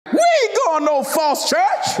going no false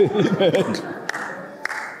church.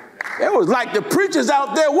 It was like the preachers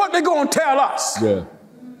out there, what they going to tell us? Yeah.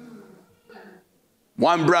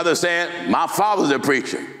 One brother said, my father's a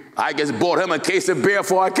preacher. I just bought him a case of beer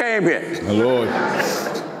before I came here. My Lord.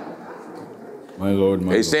 My Lord, my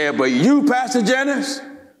They Lord. said, but you, Pastor Jennings,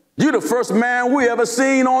 you're the first man we ever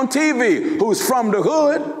seen on TV who's from the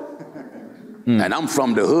hood. And I'm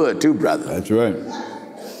from the hood too, brother. That's right.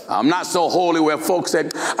 I'm not so holy where folks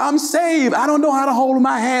said, I'm saved. I don't know how to hold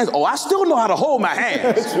my hands. Oh, I still know how to hold my hands.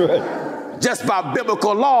 That's right. Just by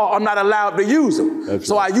biblical law, I'm not allowed to use them. That's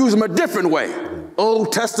so right. I use them a different way.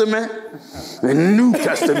 Old Testament and New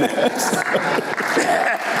Testament.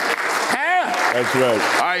 That's right.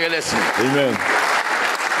 Are you listening? Amen.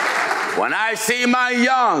 When I see my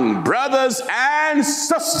young brothers and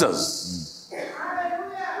sisters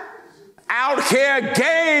out here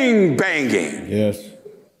gang banging, Yes.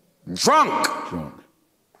 drunk,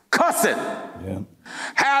 cussing, Yeah.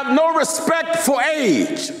 have no respect for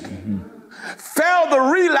age, fail to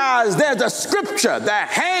realize there's a scripture that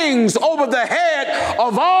hangs over the head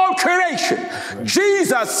of all creation. Right.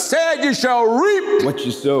 Jesus said you shall reap what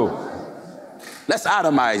you sow. Let's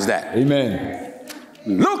itemize that. Amen.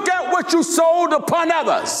 Look at what you sowed upon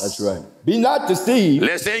others. That's right. Be not deceived.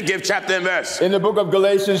 Listen, give chapter and verse. In the book of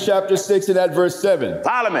Galatians chapter 6 and at verse 7.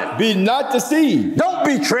 Parliament. Be not deceived. Don't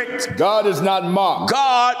be tricked. God is not mocked.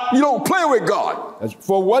 God, you don't play with God.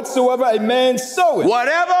 For whatsoever a man soweth.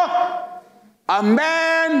 Whatever a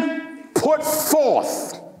man put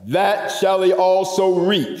forth. That shall he also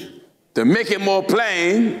reap. To make it more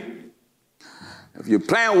plain, if you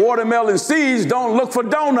plant watermelon seeds, don't look for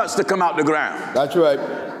donuts to come out the ground. That's right.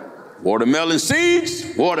 Watermelon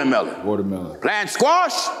seeds, watermelon. Watermelon. Plant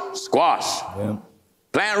squash, squash. Yeah.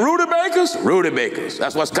 Plant rutabagas, rutabagas.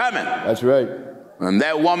 That's what's coming. That's right. When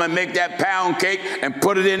that woman make that pound cake and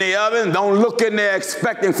put it in the oven, don't look in there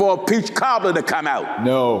expecting for a peach cobbler to come out.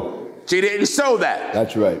 No. She didn't sow that.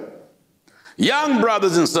 That's right. Young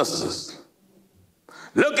brothers and sisters,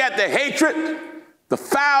 look at the hatred, the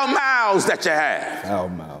foul mouths that you have. Foul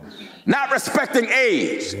mouths. Not respecting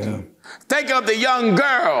age. Yeah. Think of the young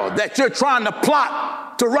girl that you're trying to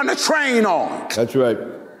plot to run a train on. That's right.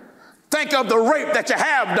 Think of the rape that you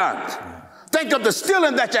have done. Think of the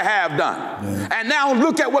stealing that you have done. Yeah. And now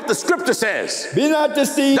look at what the scripture says. Be not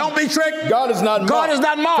deceived. Don't be tricked. God is not mocked. God is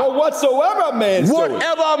not mocked. For whatsoever a man soweth,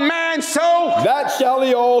 Whatever a man sow, that shall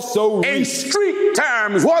he also reap. in street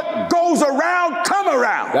terms, what goes around, come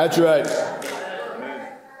around. That's right.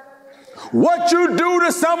 What you do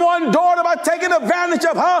to someone's daughter by taking advantage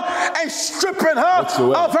of her and stripping her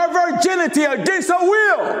of her virginity against her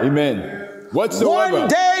will. Amen. Whatsoever. One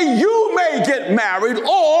day you may get married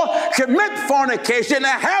or commit fornication and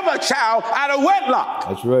have a child out of wedlock.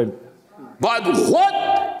 That's right. But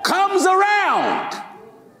what comes around,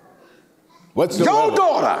 Whatsoever. your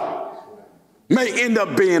daughter may end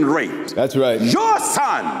up being raped. That's right. Your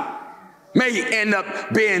son may end up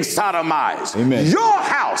being sodomized. Amen. Your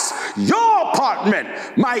house, your apartment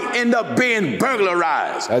might end up being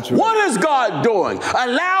burglarized. That's right. What is God doing?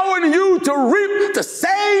 Allowing you to reap the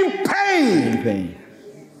same pain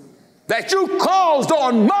that you caused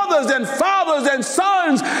on mothers and fathers and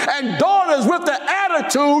sons and daughters with the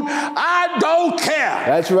attitude, I don't care.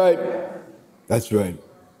 That's right. That's right.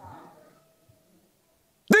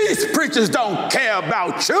 These preachers don't care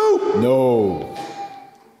about you. No.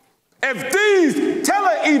 If these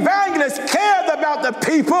televangelists cared about the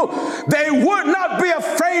people, they would not be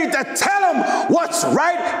afraid to tell them what's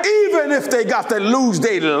right, even if they got to lose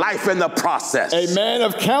their life in the process. A man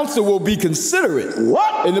of counsel will be considerate.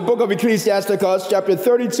 What? In the book of Ecclesiasticus, chapter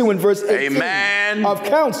 32 and verse 18. A man of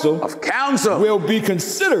counsel will be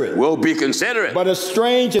considerate. Will be considerate. But a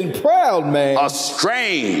strange and proud man. A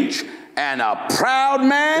strange and a proud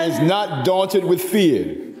man is not daunted with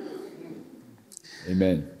fear.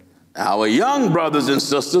 Amen. Our young brothers and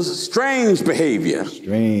sisters, strange behavior.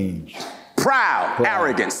 Strange. Proud,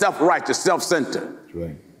 arrogant, self-righteous, self-centered. That's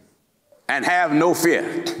right. And have no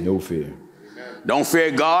fear. No fear. Don't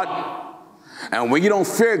fear God. And when you don't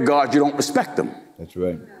fear God, you don't respect him. That's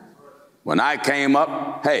right. When I came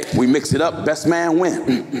up, hey, we mix it up, best man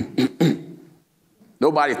win.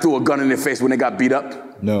 Nobody threw a gun in their face when they got beat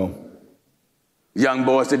up. No. Young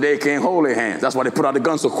boys today can't hold their hands. That's why they put out the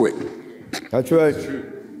gun so quick. That's right.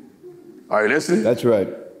 Are you listening? That's right.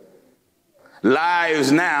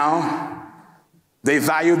 Lives now, they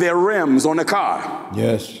value their rims on the car.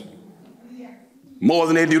 Yes. More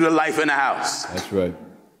than they do the life in the house. That's right.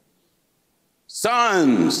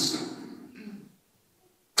 Sons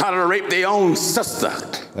try to rape their own sister.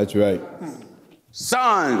 That's right.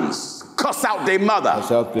 Sons cuss out their mother.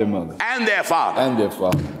 Cuss out their mother. And their father. And their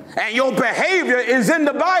father. And your behavior is in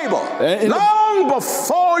the Bible. Long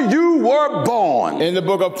before you were born. In the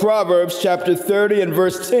book of Proverbs, chapter 30 and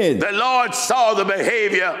verse 10. The Lord saw the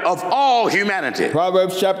behavior of all humanity.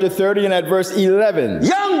 Proverbs chapter 30 and at verse 11.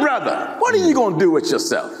 Young brother, what are you going to do with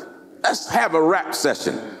yourself? Let's have a rap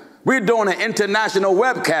session. We're doing an international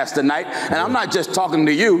webcast tonight, and I'm not just talking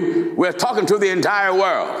to you. We're talking to the entire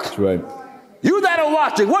world. That's right. You that are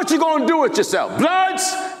watching, what you going to do with yourself?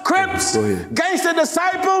 Bloods, Crips, gangster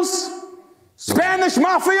disciples, Spanish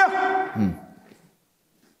mafia?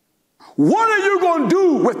 What are you going to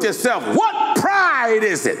do with yourself? What pride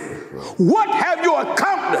is it? What have you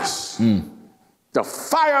accomplished? To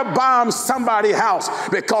firebomb somebody's house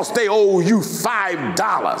because they owe you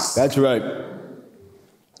 $5. That's right.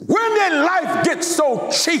 When did life get so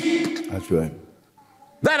cheap? That's right.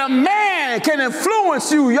 That a man can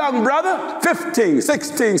influence you, young brother, 15,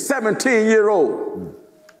 16, 17-year-old,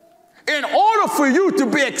 in order for you to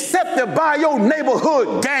be accepted by your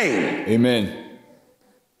neighborhood gang. Amen.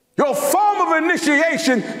 Your form of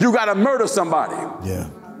initiation, you got to murder somebody. Yeah.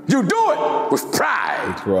 You do it with pride.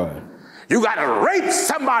 With pride. You got to rape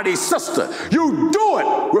somebody's sister. You do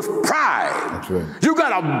it with pride. That's right. You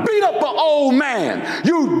got to beat up an old man.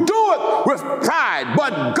 You do it with pride.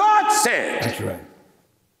 But God said, that's right.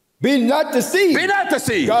 Be not deceived. Be not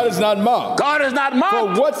deceived. God is not mocked. God is not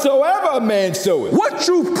mocked. For whatsoever a man soweth, what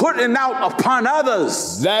you putting out upon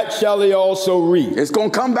others, that shall he also reap. It's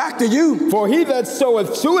going to come back to you. For he that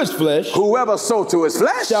soweth to his flesh, whoever sow to his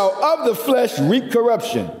flesh, shall of the flesh reap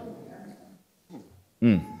corruption.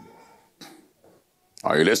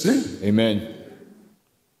 Are you listening? Amen.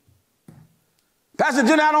 Pastor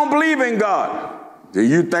Jim, I don't believe in God. Do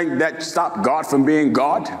you think that stopped God from being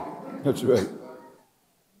God? That's right.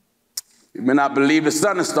 You may not believe the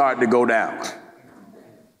sun is starting to go down.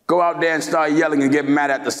 Go out there and start yelling and get mad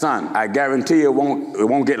at the sun. I guarantee it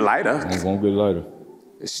won't get lighter. It won't get lighter.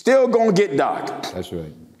 It's still going to get dark. That's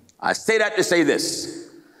right. I say that to say this.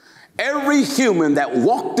 Every human that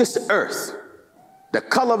walked this earth, the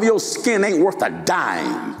color of your skin ain't worth a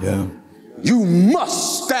dime. Yeah. You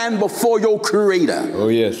must stand before your Creator. Oh,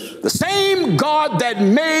 yes. The same God that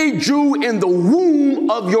made you in the womb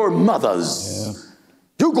of your mothers. Yeah.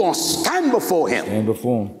 You're going to stand before Him. Stand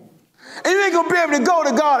before Him. And you ain't going to be able to go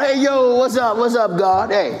to God, hey, yo, what's up? What's up,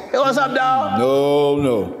 God? Hey, what's up, dog?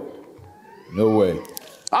 No. No way.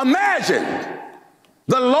 Imagine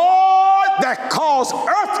the Lord that caused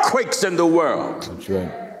earthquakes in the world. That's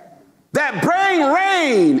right. That bring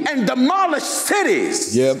rain and demolish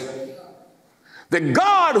cities. Yep. The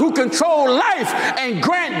God who controls life and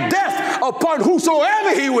grant death upon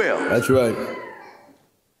whosoever He will. That's right.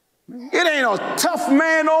 It ain't a tough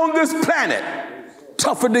man on this planet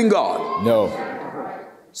tougher than God. No.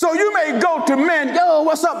 So you may go to men, yo,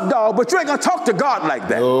 what's up, dog? But you ain't gonna talk to God like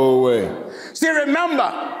that. No way. See,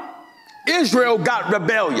 remember, Israel got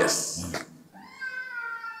rebellious.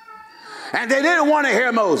 And they didn't want to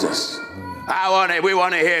hear Moses. We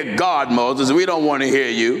want to hear God, Moses. We don't want to hear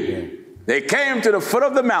you. Yeah. They came to the foot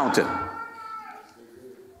of the mountain.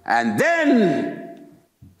 And then,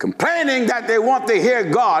 complaining that they want to hear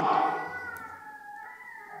God,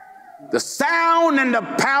 the sound and the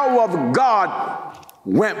power of God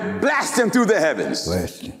went blasting through the heavens.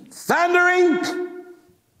 Blasting. Thundering,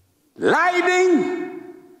 lightning.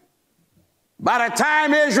 By the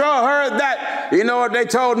time Israel heard that, you know what they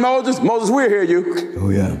told Moses? Moses, we'll hear you.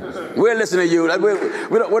 Oh, yeah. We'll listen to you.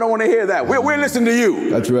 We don't want to hear that. We'll listen to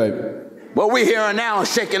you. That's right. What we're hearing now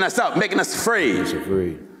is shaking us up, making us afraid. It's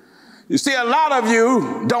afraid. You see, a lot of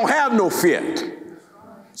you don't have no fear.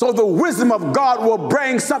 So the wisdom of God will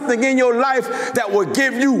bring something in your life that will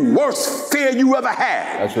give you worst fear you ever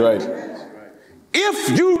had. That's right.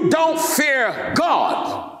 If you don't fear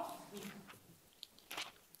God,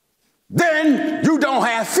 then you don't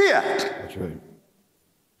have fear. That's right.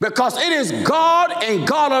 Because it is God and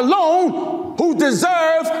God alone who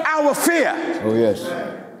deserve our fear. Oh,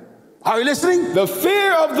 yes. Are you listening? The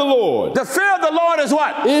fear of the Lord. The fear of the Lord is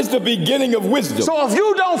what? Is the beginning of wisdom. So if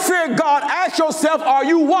you don't fear God, ask yourself, are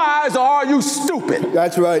you wise or are you stupid?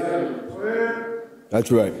 That's right.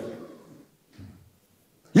 That's right.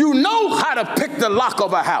 You know how to pick the lock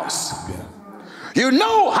of a house. Yeah. You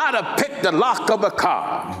know how to pick the lock of a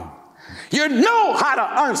car. You know how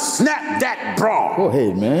to unsnap that bra. Go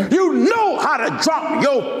ahead, man. You know how to drop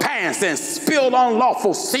your pants and spill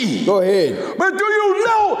unlawful seed. Go ahead. But do you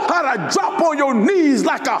know how to drop on your knees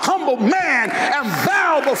like a humble man and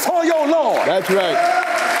bow before your Lord? That's right.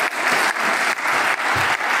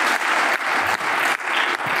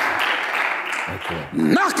 right.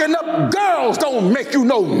 Knocking up girls don't make you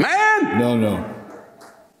no man. No, no.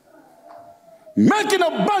 Making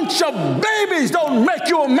a bunch of babies don't make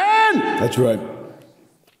you a man. That's right.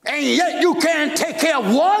 And yet you can't take care of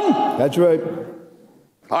one. That's right.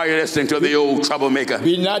 Are you listening to the old troublemaker?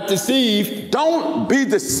 Be not deceived. Don't be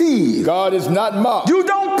deceived. God is not mocked. You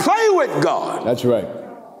don't play with God. That's right.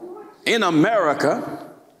 In America,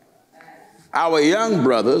 our young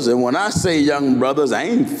brothers, and when I say young brothers, I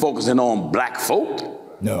ain't focusing on black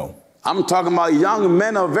folk. No. I'm talking about young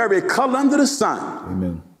men of every color under the sun.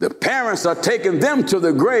 Amen. The parents are taking them to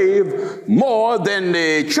the grave more than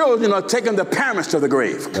the children are taking the parents to the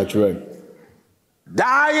grave. That's right.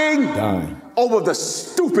 Dying over the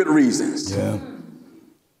stupid reasons. Yeah.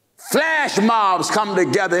 Flash mobs come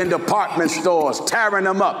together in department stores, tearing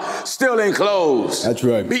them up, stealing clothes. That's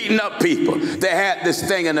right. Beating up people. They had this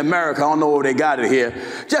thing in America, I don't know where they got it here,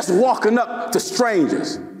 just walking up to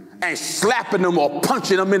strangers and slapping them or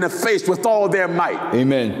punching them in the face with all their might.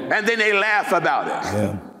 Amen. And then they laugh about it.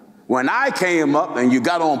 Yeah. When I came up and you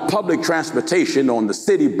got on public transportation on the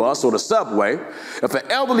city bus or the subway, if an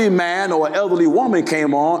elderly man or an elderly woman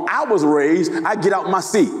came on, I was raised, I'd get out my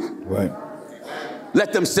seat. Right.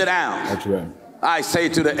 Let them sit down. That's right. I say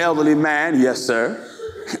to the elderly man, yes, sir.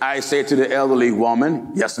 I say to the elderly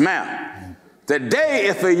woman, yes, ma'am. Today,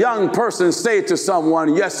 if a young person say to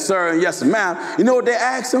someone, yes, sir, and yes, ma'am, you know what they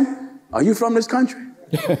ask them? Are you from this country?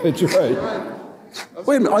 That's right.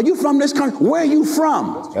 Wait a minute, are you from this country? Where are you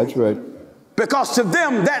from? That's right. Because to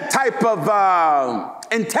them, that type of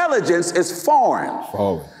intelligence is foreign.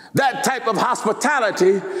 Foreign. That type of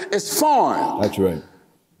hospitality is foreign. That's right.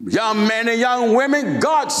 Young men and young women,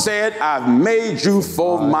 God said, I've made you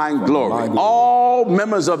for my glory. All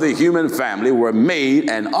members of the human family were made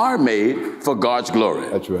and are made for God's glory.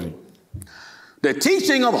 That's right. The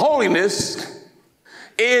teaching of holiness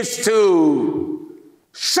is to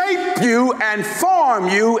shape you and form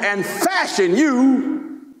you and fashion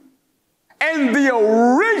you in the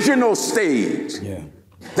original stage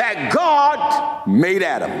that God made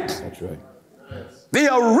Adam. That's right.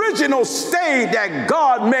 The original state that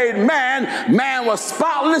God made man, man was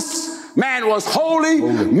spotless, man was holy,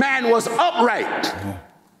 man was upright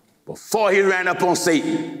before he ran up on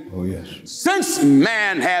Satan. Oh, yes. Since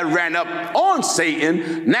man had ran up on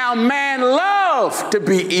Satan, now man loved to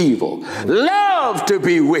be evil, loved to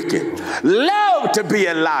be wicked, loved to be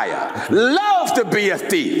a liar, loved to be a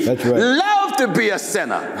thief, That's right. loved to be a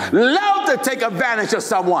sinner, loved to take advantage of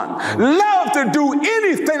someone, loved to do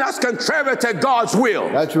anything that's contrary to God's will.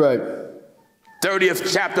 That's right.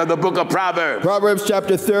 30th chapter of the book of Proverbs. Proverbs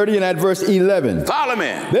chapter 30 and at verse 11. Follow me.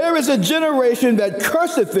 There is a generation that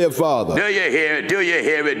curseth their father. Do you hear it? Do you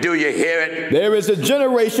hear it? Do you hear it? There is a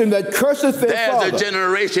generation that curseth their father. There's a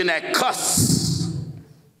generation that cuss.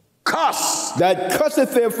 That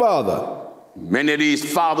cusseth their father. Many of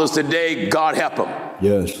these fathers today, God help them.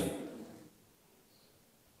 Yes.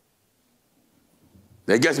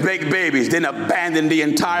 They just make babies, then abandon the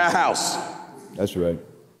entire house. That's right.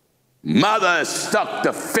 Mother is stuck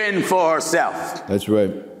to fend for herself. That's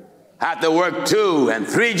right. Have to work 2 and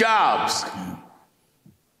 3 jobs.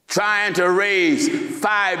 Trying to raise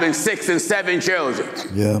 5 and 6 and 7 children.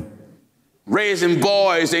 Yeah. Raising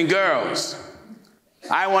boys and girls.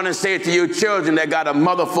 I want to say to you children that got a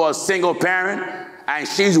mother for a single parent and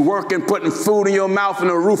she's working, putting food in your mouth and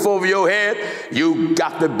a roof over your head, you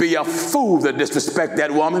got to be a fool to disrespect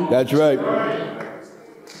that woman. That's right.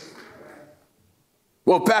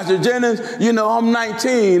 Well, Pastor Jennings, you know, I'm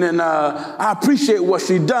 19 and I appreciate what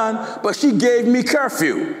she done, but she gave me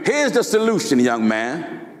curfew. Here's the solution, young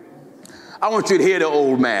man. I want you to hear the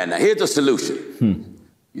old man now. Here's the solution.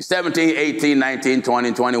 You're 17, 18, 19,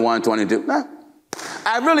 20, 21, 22. Nah,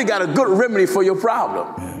 I really got a good remedy for your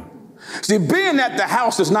problem. See, being at the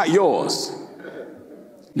house is not yours.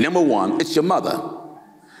 Number 1, it's your mother.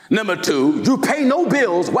 Number 2, you pay no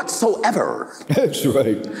bills whatsoever. That's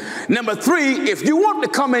right. Number 3, if you want to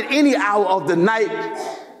come in any hour of the night,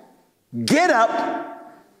 get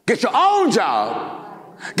up, get your own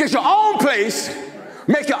job, get your own place,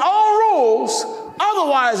 make your own rules.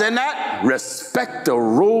 Otherwise than that, respect the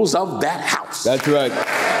rules of that house. That's right.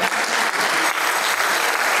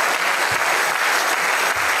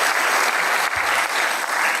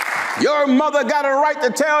 Your mother got a right to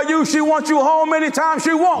tell you she wants you home anytime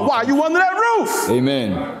she wants. Why? You under that roof.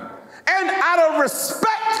 Amen. And out of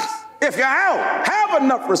respect, if you have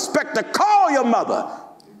enough respect to call your mother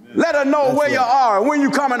Let her know where you are and when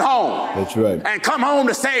you're coming home. That's right. And come home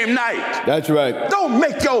the same night. That's right. Don't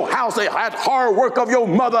make your house a hard work of your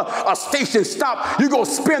mother a station stop. You go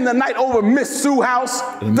spend the night over Miss Sue house,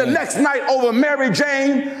 Amen. The next night over Mary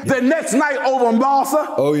Jane, the next night over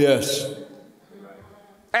Martha. Oh, yes.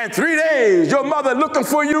 And 3 days, your mother looking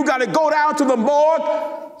for you, got to go down to the morgue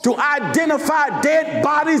to identify dead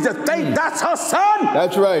bodies to think that's her son.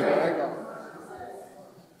 That's right.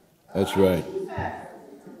 That's right.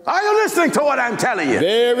 Are you listening to what I'm telling you?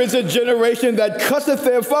 There is a generation that cusseth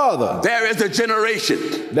their father. There is a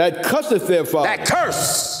generation that cusseth their father. That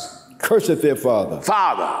curseth their father.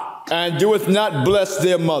 And doeth not bless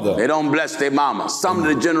their mother. They don't bless their mama. Some of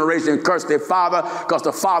the generation curse their father because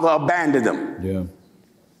the father abandoned them. Yeah.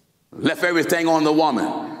 Left everything on the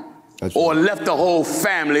woman. That's or right. left the whole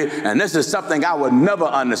family, and this is something I would never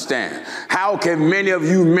understand. How can many of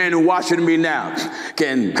you men watching me now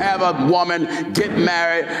can have a woman, get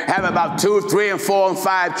married, have about 2, 3, and 4, and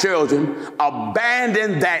 5 children,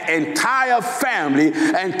 abandon that entire family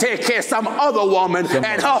and take care of some other woman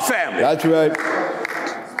and her family? That's right.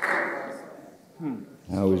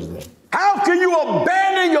 How is that? How can you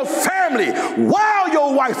abandon your family while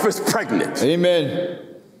your wife is pregnant? Amen.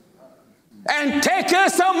 And take care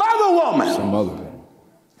of some other woman. Some other woman.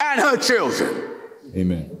 And her children.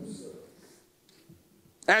 Amen.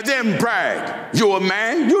 And then brag. You're a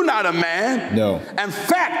man. You're not a man. No. In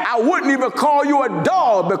fact, I wouldn't even call you a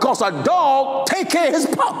dog because a dog take care of his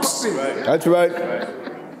pups. That's right.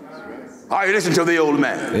 All right, listen to the old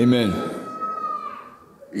man. Amen.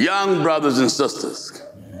 Young brothers and sisters.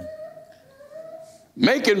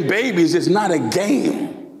 Making babies is not a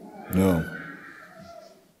game. No.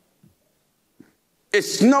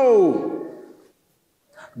 It's no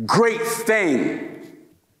great thing.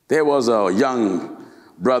 There was a young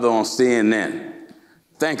brother on CNN.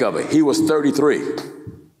 Think of it. He was 33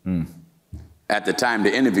 at the time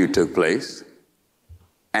the interview took place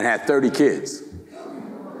and had 30 kids.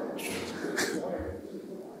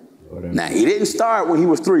 Now, he didn't start when he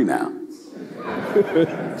was 3 now.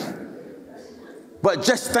 But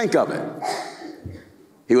just think of it.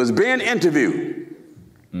 He was being interviewed.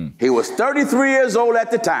 He was 33 years old at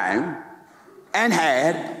the time and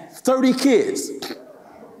had 30 kids.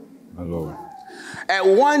 My Lord. At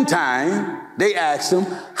one time, they asked him,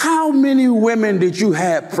 how many women did you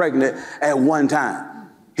have pregnant at one time?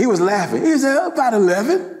 He was laughing. He said, about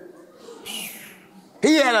 11.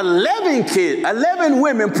 He had 11 kids, 11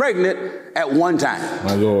 women pregnant at one time.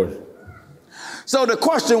 My Lord. So the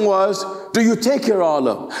question was, do you take care of all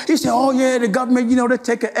of them? He said, oh yeah, the government, they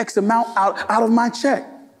take an X amount out of my check.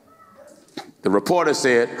 The reporter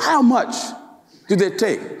said, how much do they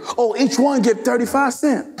take? Oh, each one get 35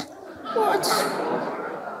 cents. What?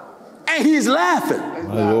 And he's laughing.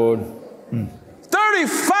 My Lord.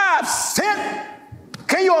 35 cents?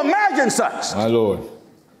 Can you imagine such? My Lord.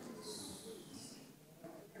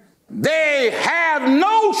 They have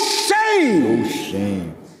no shame. No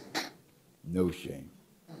shame. No shame.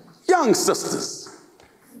 Young sisters,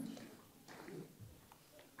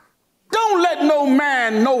 don't let no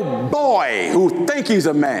man, no boy who think he's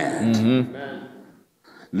a man,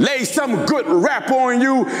 lay some good rap on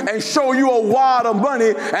you and show you a wad of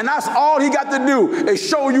money, and that's all he got to do is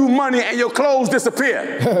show you money and your clothes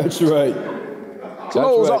disappear. That's right.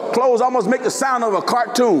 Clothes almost make the sound of a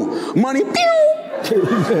cartoon. Money,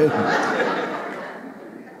 pew!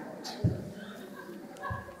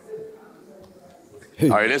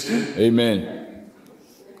 Are you listening? Amen.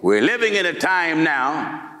 We're living in a time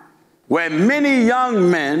now where many young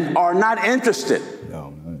men are not interested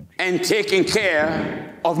in taking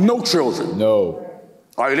care of no children. No.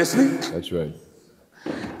 Are you listening? That's right.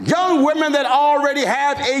 Young women that already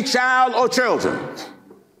have a child or children.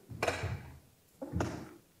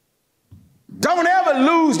 Don't ever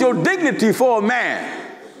lose your dignity for a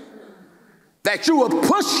man that you would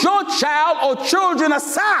push your child or children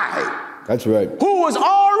aside. That's right. Who was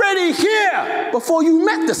already here before you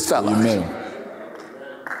met this fella. You met him.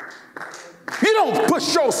 You don't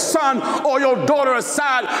push your son or your daughter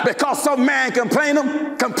aside because some man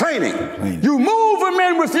complaining. You move him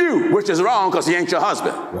in with you, which is wrong because he ain't your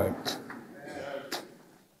husband. Right.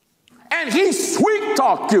 And he sweet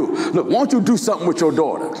talk you. Look, won't you do something with your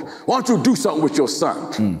daughter? Won't you do something with your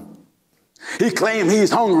son? He claimed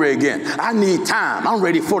he's hungry again. I need time. I'm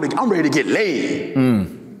ready to get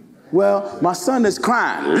laid. Well, my son is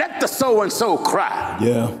crying. Let the so-and-so cry.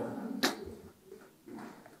 Yeah.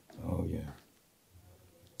 Oh, yeah.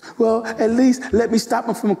 Well, at least let me stop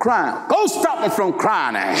him from crying. Go stop him from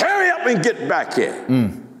crying and hurry up and get back here.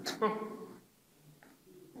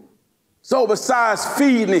 So besides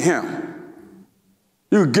feeding him,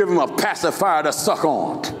 You give them a pacifier to suck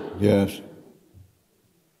on. Yes.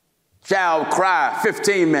 Child cry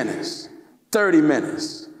 15 minutes, 30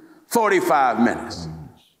 minutes, 45 minutes.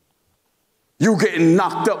 You getting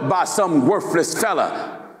knocked up by some worthless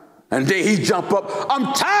fella, and then he jump up.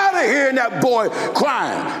 I'm tired of hearing that boy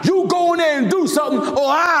crying. You go in there and do something, or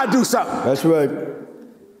I do something. That's right.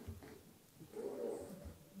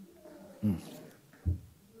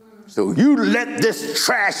 So you let this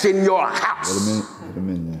trash in your house. Let him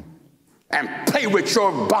in there. And play with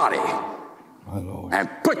your body. My Lord. And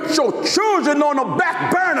put your children on the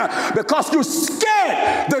back burner because you're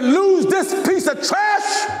scared to lose this piece of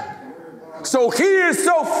trash. So he is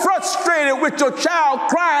so frustrated with your child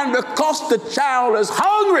crying because the child is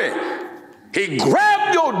hungry. He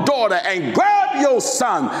grabbed your daughter and grabbed your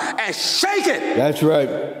son and shake it. That's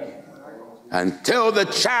right. Until the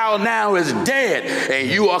child now is dead and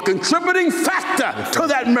you are a contributing factor to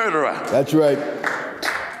that murderer. That's right.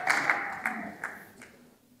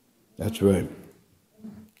 That's right.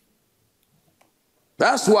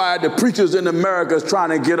 That's why the preachers in America is trying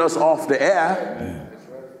to get us off the air. Yeah.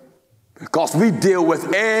 Because we deal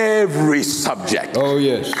with every subject. Oh,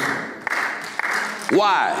 yes.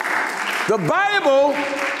 Why? The Bible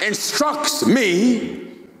instructs me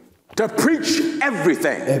to preach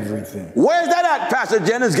everything. Everything. Where's that at, Pastor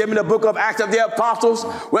Jennings? Give me the book of Acts of the Apostles,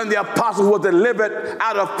 when the apostles were delivered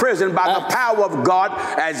out of prison by the power of God,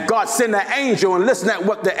 as God sent an angel, and listen at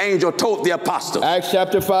what the angel told the apostles. Acts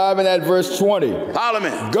chapter 5 and at verse 20.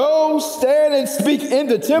 Parliament. Go stand and speak in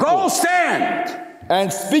the temple. Go stand.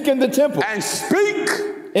 And speak in the temple. And speak.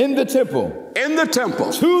 In the temple. In the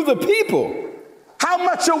temple. To the people. How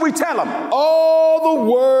much shall we tell them? All the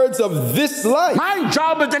words of this life. My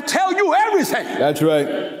job is to tell you everything. That's right.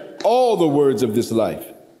 All the words of this life.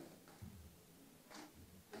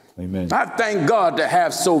 Amen. I thank God to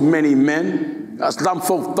have so many men. Some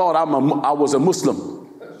folk thought I was a Muslim.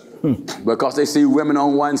 Because they see women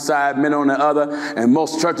on one side, men on the other, and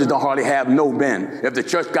most churches don't hardly have no men. If the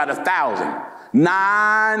church got 1,000,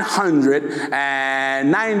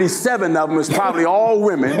 997 of them is probably all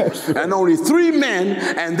women, and only 3 men,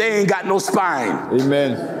 and they ain't got no spine.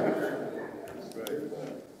 Amen.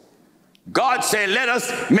 God said, let us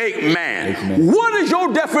make man. What is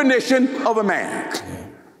your definition of a man?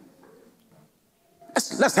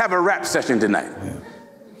 Let's have a rap session tonight.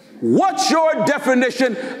 What's your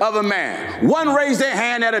definition of a man? One raise their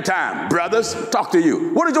hand at a time. Brothers, talk to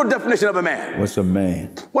you. What is your definition of a man? What's a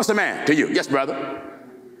man? What's a man to you? Yes, brother.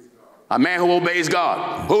 A man who obeys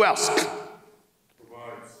God. Who else?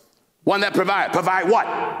 Provides. One that provides. Provide what?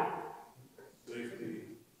 Safety.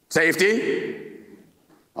 Safety.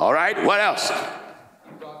 All right. What else?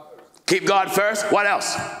 Keep God first. What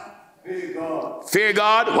else? Fear God. Fear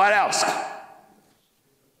God. What else?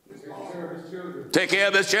 Take care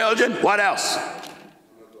of his children. What else?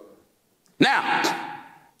 Now,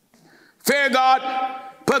 fear God,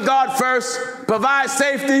 put God first, provide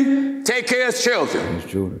safety, take care of his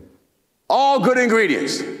children. All good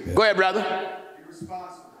ingredients. Yeah. Go ahead, brother.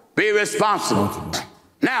 Be responsible.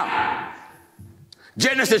 Now,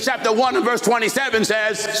 Genesis chapter 1 and verse 27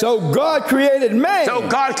 says, So God created man. So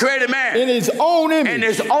God created man. In his own image. In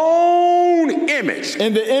his own image.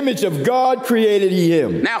 In the image of God created he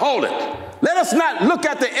him. Now hold it. Let us not look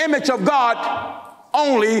at the image of God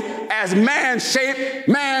only as man's shape,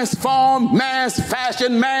 man's form, man's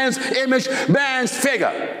fashion, man's image, man's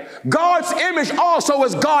figure. God's image also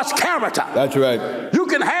is God's character. That's right. You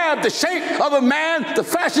can have the shape of a man, the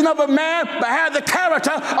fashion of a man, but have the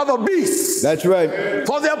character of a beast. That's right.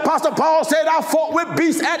 For the Apostle Paul said, I fought with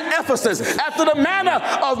beasts at Ephesus after the manner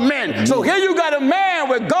of men. So here you got a man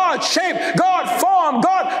with God's shape, God form,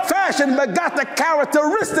 God fashion, but got the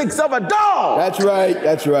characteristics of a dog. That's right.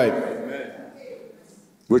 That's right.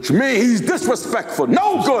 Which means he's disrespectful,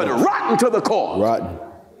 no good, rotten to the core. Rotten.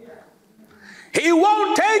 He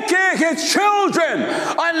won't take care of his children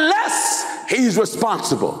unless he's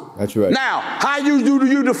responsible. That's right. Now, how do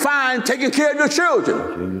you define taking care of your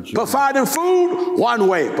children? Providing food, one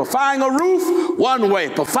way. Providing a roof, one way.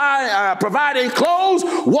 Providing clothes,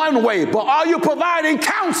 one way. But are you providing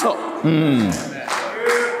counsel?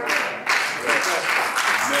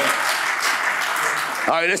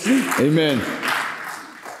 Are you listening? Amen.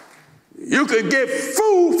 You could get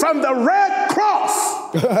food from the Red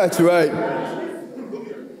Cross. That's right.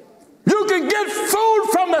 You can get food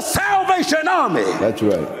from the Salvation Army. That's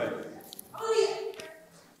right.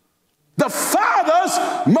 The fathers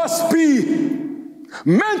must be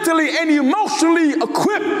mentally and emotionally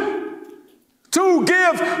equipped To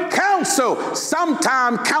give counsel.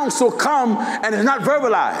 Sometimes counsel come and it's not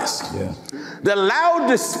verbalized. Yeah. The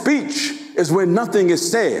loudest speech is when nothing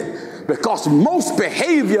is said, because most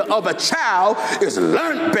behavior of a child is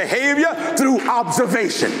learned behavior through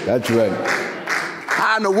observation. That's right.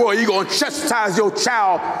 How in the world are you going to chastise your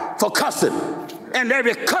child for cussing? And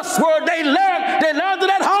every cuss word they learned it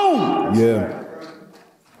at home. Yeah.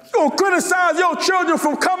 You're going to criticize your children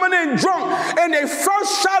from coming in drunk and their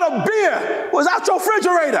first shot of beer was out your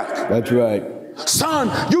refrigerator. That's right.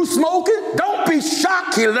 Son, you smoking? Don't be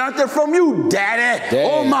shocked. He learned it from you, daddy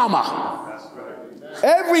or mama.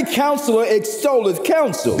 Every counselor extolleth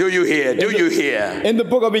counsel. Do you hear? Do you hear? In the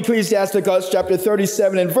book of Ecclesiasticus, chapter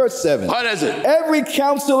 37 and verse 7. What is it? Every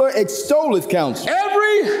counselor extolleth counsel.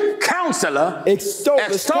 Every counselor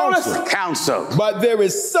extolleth counsel. But there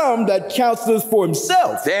is some that counseleth for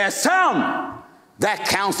himself. There are some that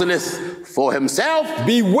counseleth for himself.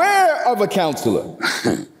 Beware of a counselor.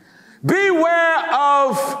 Beware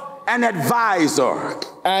of an advisor.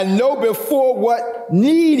 And know before what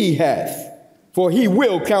need he hath, for he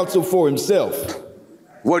will counsel for himself.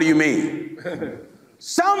 What do you mean?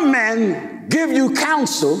 Some men give you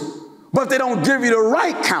counsel, but they don't give you the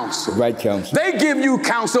right counsel. Right counsel. They give you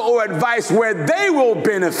counsel or advice where they will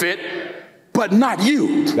benefit, but not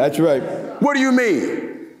you. That's right. What do you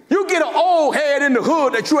mean? You get an old head in the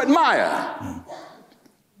hood that you admire,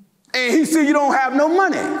 and he see you don't have no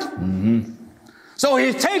money. Mm-hmm. So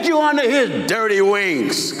he take you under his dirty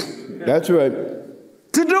wings. That's right.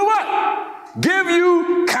 To do what? Give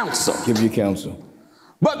you counsel. Give you counsel.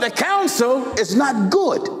 But the counsel is not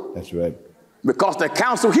good. That's right. Because the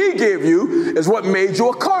counsel he gave you is what made you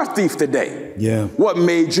a car thief today. Yeah. What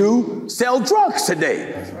made you sell drugs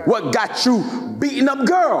today. What got you beating up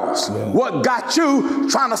girls. Yeah. What got you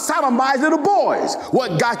trying to sodomize little boys.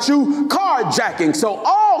 What got you carjacking. So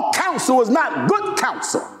all counsel is not good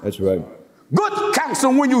counsel. That's right. Good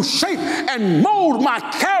counsel when you shape and mold my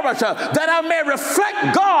character that I may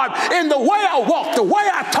reflect God in the way I walk, the way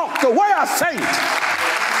I talk, the way I think.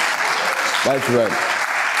 That's right.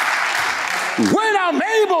 When I'm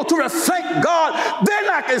able to reflect God, then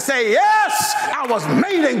I can say, yes, I was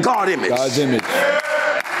made in God's image. God's image.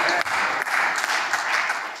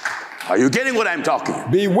 Are you getting what I'm talking?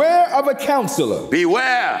 Beware of a counselor.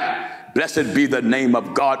 Beware. Blessed be the name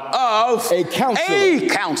of God of a counselor. A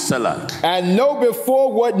counselor. And know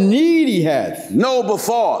before what need he hath. Know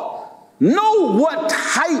before. Know what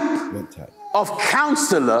type of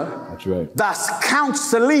counselor that's right. That's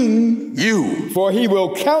counseling you. For he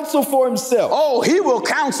will counsel for himself. Oh, he will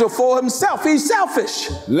counsel for himself. He's selfish.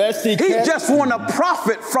 Lest he just want to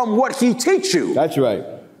profit from what he teach you. That's right.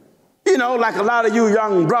 You know, like a lot of you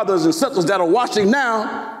young brothers and sisters that are watching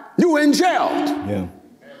now, you in jail. Yeah.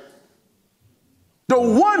 The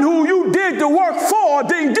one who you did the work for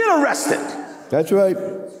didn't get arrested. That's right.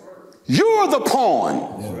 You're the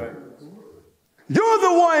pawn. Yeah. You're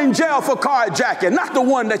the one in jail for carjacking, not the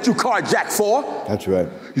one that you carjacked for. That's right.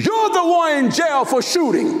 You're the one in jail for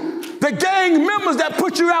shooting. The gang members that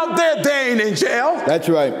put you out there, they ain't in jail. That's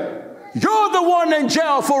right. You're the one in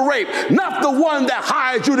jail for rape, not the one that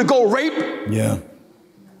hired you to go rape. Yeah.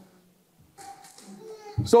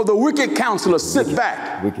 So the wicked counselor sit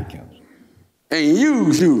back. Wicked counselor. And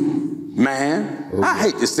use you, man. Oh, I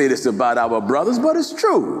hate to say this about our brothers, but it's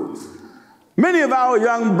true. Many of our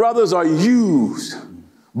young brothers are used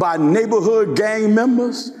by neighborhood gang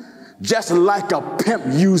members just like a pimp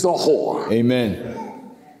use a whore. Amen.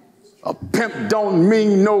 A pimp don't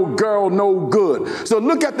mean no girl no good. So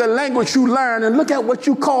look at the language you learn and look at what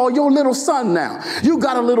you call your little son now. You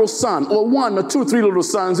got a little son or one or two, three little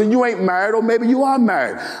sons and you ain't married or maybe you are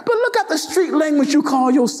married. But look at the street language you call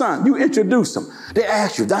your son. You introduce him. They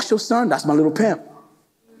ask you, that's your son? That's my little pimp.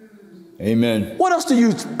 Amen. What else do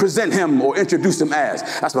you present him or introduce him as?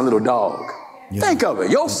 That's my little dog. Yeah. Think of it.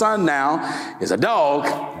 Your son now is a dog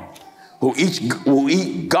who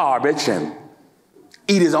eat garbage and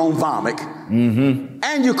eat his own vomit,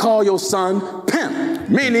 and you call your son pimp,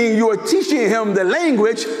 meaning you are teaching him the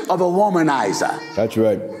language of a womanizer. That's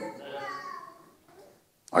right.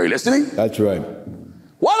 Are you listening? That's right.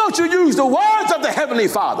 Why don't you use the words of the Heavenly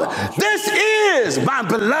Father? This is my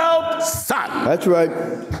beloved son. That's right.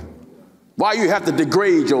 Why you have to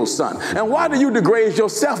degrade your son? And why do you degrade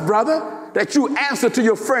yourself, brother? That you answer to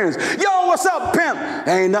your friends, yo, what's up, pimp?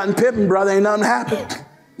 Ain't nothing pimping, brother, ain't nothing happened.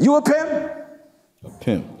 You a pimp? A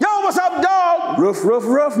pimp. Yo, what's up, dog? Roof, roof,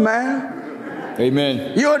 roof, man.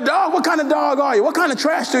 Amen. You a dog? What kind of dog are you? What kind of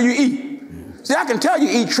trash do you eat? See, I can tell you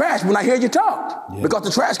eat trash when I hear you talk, because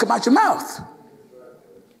the trash come out your mouth.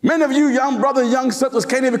 Many of you young brothers, young sisters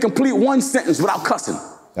can't even complete one sentence without cussing.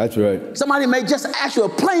 That's right. Somebody may just ask you a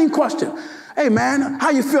plain question. Hey, man, how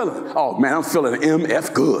you feeling? Oh, man, I'm feeling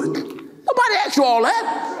MF good. Nobody asked you all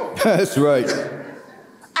that. That's right.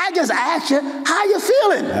 I just asked you, how you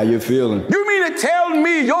feeling? How you feeling? You mean to tell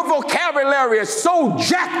me your vocabulary is so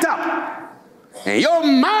jacked up and your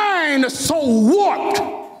mind is so warped?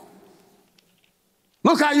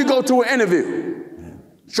 Look how you go to an interview.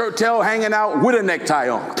 Shirt tail hanging out with a necktie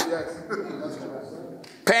on.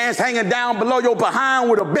 Pants hanging down below your behind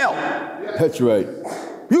with a belt. That's right.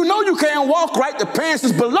 You know you can't walk right. The pants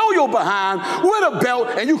is below your behind with a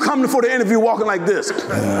belt, and you come for the interview walking like this.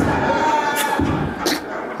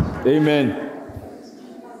 Amen.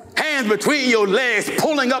 Hands between your legs,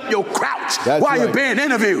 pulling up your crouch while you're being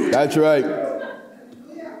interviewed. That's right.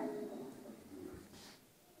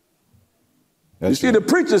 You see, the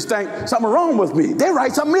preachers think something wrong with me. They're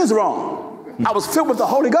right, something is wrong. I was filled with the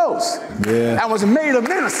Holy Ghost. Yeah. I was made a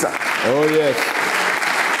minister. Oh, yes.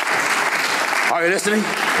 Are you listening?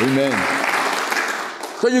 Amen.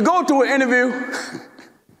 So you go to an interview,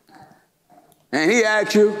 and he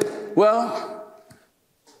asks you, well,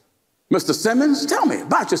 Mr. Simmons, tell me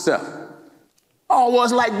about yourself. Oh, well,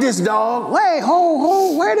 it's like this, dog. Wait,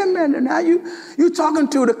 wait a minute. Now you talking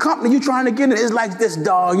to the company you trying to get in. It's like this,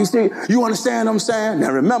 dog. You see, you understand what I'm saying?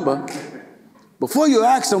 Now remember, before you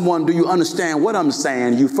ask someone, do you understand what I'm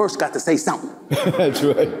saying, you first got to say something. That's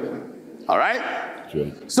right. All right? That's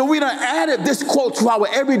right. So we done added this quote to our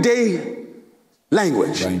everyday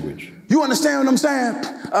language. You understand what I'm saying?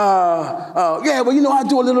 Yeah, well, you know, I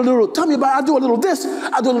do a little, tell me about it. I do a little this,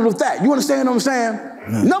 I do a little that. You understand what I'm saying?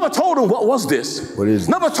 Yeah. Never told him what was this. What is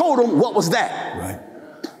Never told him what was that. Right.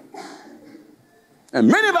 And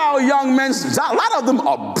many of our young men, a lot of them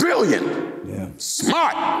are brilliant, Yeah.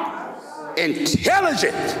 smart,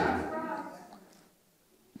 intelligent.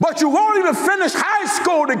 But you won't even finish high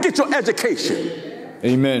school to get your education.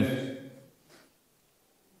 Amen.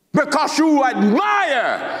 Because you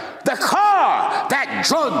admire the car that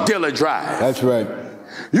drug dealer drives. That's right.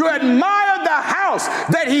 You admire the house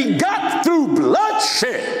that he got through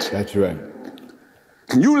bloodshed. That's right.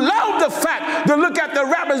 You love the fact to look at the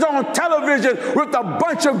rappers on television with a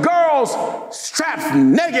bunch of girls strapped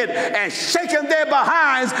naked and shaking their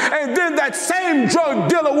behinds, and then that same drug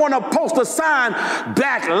dealer want to post a sign,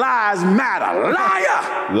 Black Lives Matter.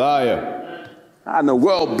 Liar! Liar. How in the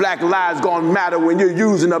world black lives gonna matter when you're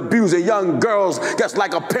using, abusing young girls just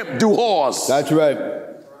like a pimp do whores? That's right.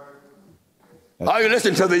 Are you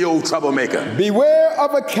listening to the old troublemaker? Beware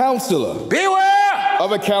of a counselor. Beware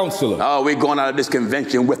of a counselor. Oh, we're going out of this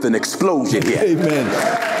convention with an explosion here. Amen.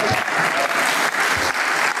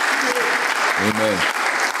 Amen.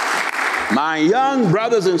 My young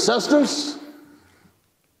brothers and sisters,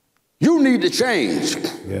 you need to change.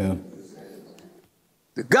 Yeah.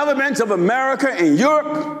 The governments of America and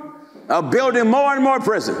Europe are building more and more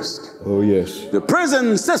prisons. Oh, yes. The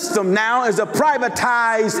prison system now is a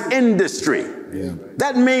privatized industry. Yeah.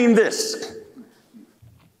 That means this.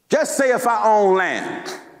 Just say if I own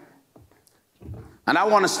land and I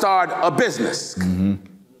want to start a business. Mm-hmm.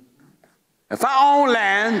 If I own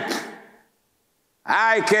land,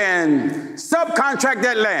 I can subcontract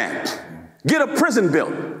that land, get a prison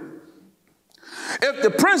built. If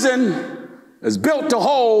the prison is built to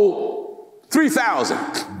hold 3,000,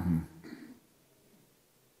 mm-hmm.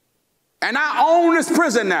 and I own this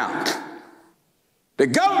prison now, the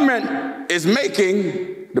government is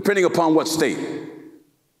making, depending upon what state,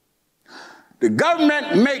 the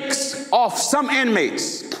government makes off some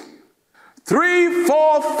inmates $300,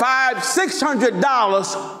 $400, $500,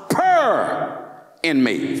 $600 per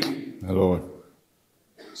inmate. My Lord.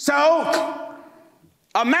 So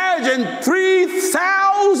imagine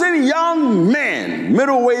 3,000 young men,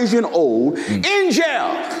 middle-aged and old, in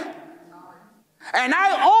jail. And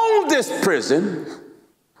I own this prison,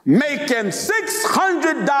 making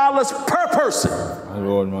 $600 per person. My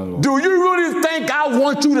Lord, my Lord. Do you really think I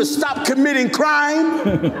want you to stop committing crime?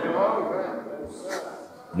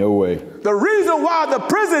 No way. The reason why the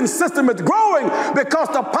prison system is growing because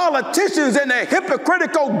the politicians and the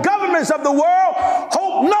hypocritical governments of the world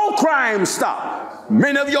hope no crime stop.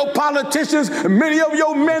 Many of your politicians, many of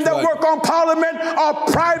your men that work on parliament are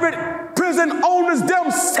private prison owners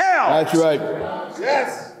themselves. That's right.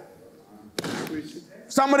 Yes.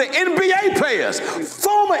 Some of the NBA players,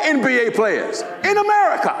 former NBA players in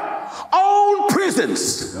America, own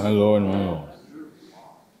prisons. My Lord, my Lord.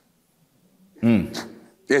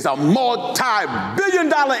 It's a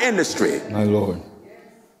multi-billion-dollar industry. My Lord.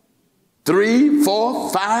 $300,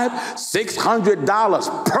 $400, $500,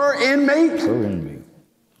 $600 per inmate. Per inmate.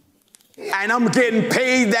 And I'm getting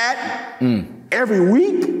paid that every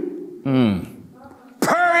week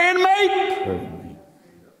per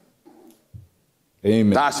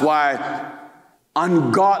Amen. That's why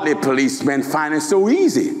ungodly policemen find it so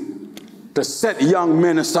easy to set young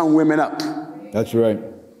men and some women up. That's right.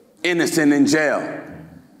 Innocent in jail.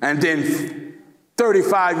 And then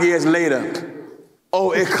 35 years later,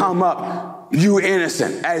 oh, it come up, you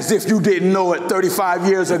innocent, as if you didn't know it 35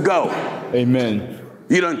 years ago. Amen.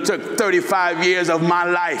 You done took 35 years of my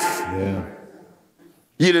life. Yeah.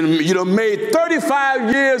 You done made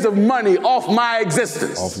 35 years of money off my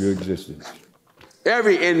existence. Off your existence.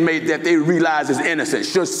 Every inmate that they realize is innocent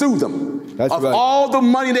should sue them. That's of right. all the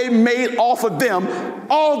money they made off of them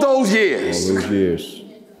all those years. All those years.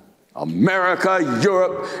 America,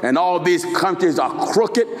 Europe, and all these countries are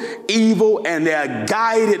crooked, evil, and they're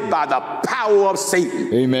guided by the power of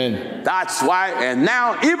Satan. Amen. That's why, and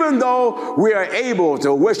now even though we are able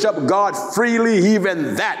to worship God freely,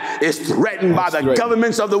 even that is threatened by the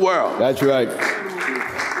governments of the world. That's right.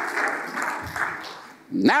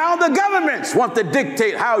 Now the governments want to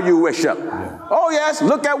dictate how you worship. Yeah. Oh yes,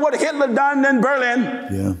 look at what Hitler done in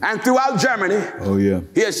Berlin and throughout Germany. Oh yeah.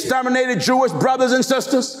 He exterminated Jewish brothers and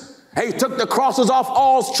sisters. He took the crosses off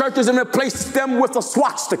all churches and replaced them with a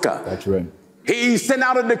swastika. That's right. He sent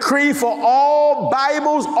out a decree for all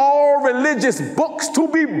Bibles, all religious books to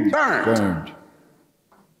be burned.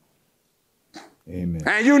 Amen.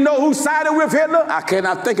 And you know who sided with Hitler? I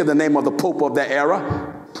cannot think of the name of the Pope of that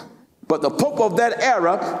era. But the Pope of that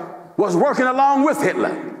era was working along with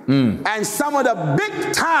Hitler. And some of the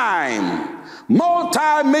big time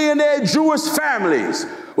multi-millionaire Jewish families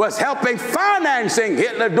was helping financing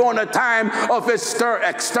Hitler during the time of his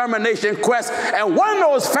extermination quest. And one of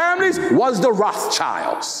those families was the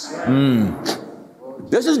Rothschilds.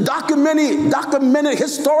 This is documented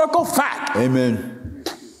historical fact. Amen.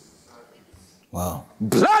 Wow.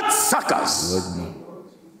 Bloodsuckers.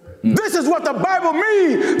 This is what the Bible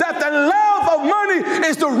means, that the love of money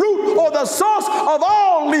is the root or the source of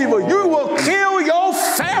all evil. You will kill your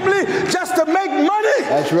family just to make money.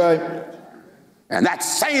 That's right. And that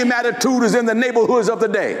same attitude is in the neighborhoods of the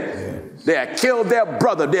day. Yeah. They have killed their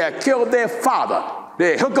brother. They have killed their father.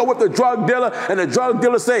 They hook up with the drug dealer, and the drug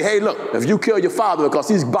dealer say, hey, look, if you kill your father because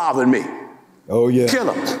he's bothering me, oh yeah,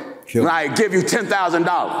 kill him. And I give you $10,000.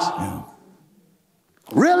 Yeah.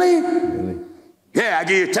 Really? Yeah, I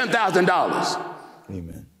give you $10,000.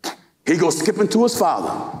 Amen. He goes skipping to his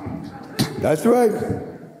father. That's right.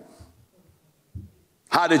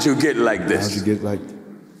 How did you get like this? How did you get like this?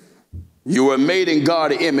 You were made in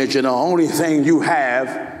God's image, and the only thing you have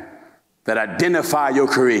that identify your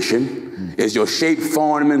creation is your shape,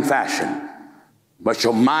 form, and fashion. But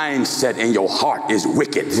your mindset and your heart is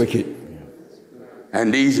wicked. Wicked.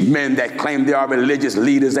 And these men that claim they are religious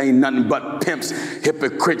leaders ain't nothing but pimps,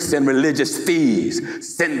 hypocrites, and religious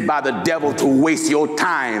thieves sent by the devil to waste your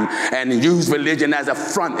time and use religion as a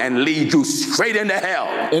front and lead you straight into hell.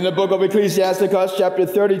 In the book of Ecclesiasticus, chapter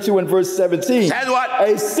 32 and verse 17. Says what?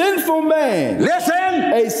 A sinful man. Listen.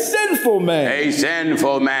 A sinful man. A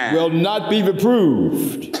sinful man. Will not be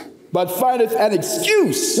reproved, but findeth an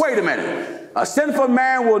excuse. Wait a minute. A sinful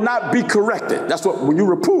man will not be corrected. That's what, when you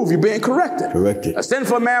reprove, you're being corrected. Corrected. A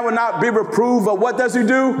sinful man will not be reproved, but what does he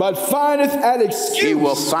do? But findeth an excuse. He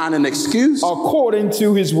will find an excuse. According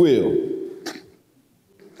to his will.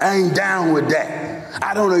 I ain't down with that.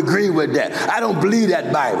 I don't agree with that. I don't believe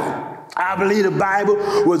that Bible. I believe the Bible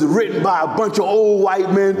was written by a bunch of old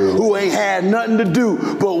white men who ain't had nothing to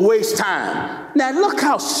do but waste time. Now look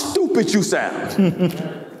how stupid you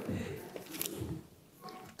sound.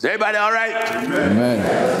 Is everybody all right?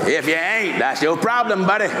 Amen. If you ain't, that's your problem,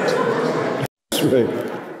 buddy. That's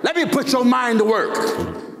right. Let me put your mind to work.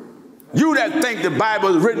 You that think the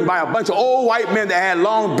Bible is written by a bunch of old white men that had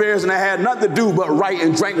long beards and that had nothing to do but write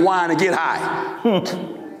and drink wine and get high.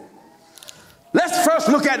 Let's first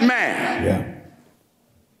look at man. Yeah.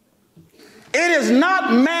 It is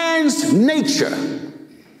not man's nature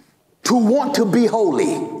to want to be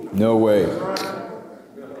holy. No way.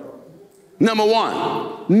 Number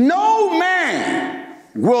one, no man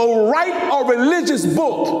will write a religious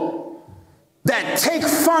book that take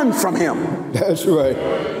fun from him. That's right.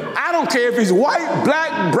 I don't care if he's white,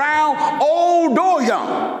 black, brown, old or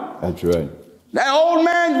young. That's right. That old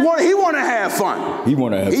man, he want to have fun. He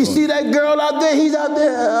want to have fun. He see that girl out there, he's out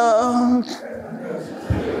there.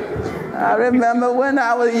 I remember when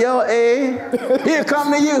I was your age. He'll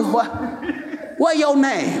come to you. What your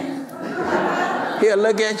name? He'll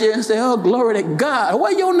look at you and say, oh, glory to God.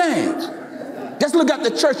 What your name? Just look at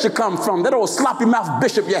the church you come from. That old sloppy mouth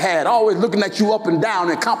bishop you had, always looking at you up and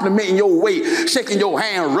down and complimenting your weight, shaking your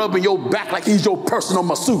hand, rubbing your back like he's your personal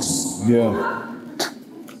masseuse. Yeah.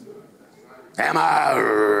 Am I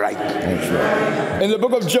right? That's right. In the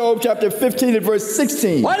book of Job, chapter 15 and verse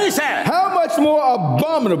 16. What he said? How much more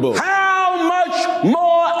abominable? How much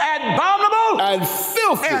more abominable and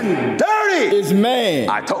filthy and dirty is man?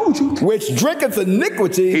 I told you. Which drinketh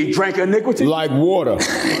iniquity. He drank iniquity like water.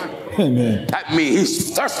 Amen. That means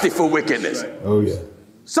he's thirsty for wickedness. Oh yeah.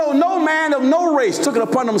 So no man of no race took it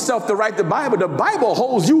upon himself to write the Bible. The Bible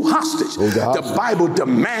holds you hostage. The Bible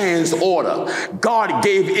demands order. God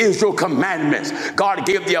gave Israel commandments. God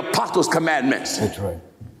gave the apostles commandments. That's right.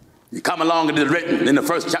 You come along and it is written in the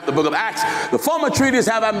first chapter of the book of Acts, the former treatise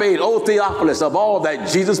have I made, O Theophilus, of all that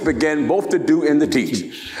Jesus began both to do and to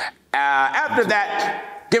teach. After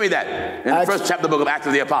that, give me that. In the first chapter of the book of Acts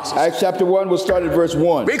of the Apostles. Acts chapter 1 will start at verse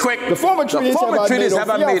 1. Be quick. The former treatise have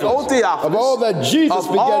I made, O Theophilus, of all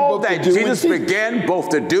that Jesus began both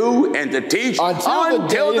to do and to teach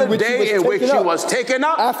until the day in which he was taken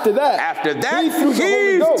up. After that, he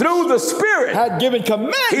through the Spirit had given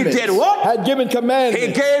commandments. He did what? Had given commandments.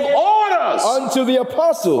 He gave orders unto the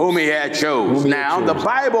apostles whom he had chose. Now, the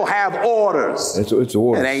Bible have orders. It's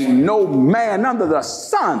orders. And ain't no man under the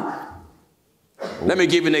sun. Let me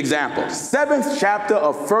give you an example. 7th chapter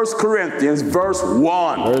of 1 Corinthians, verse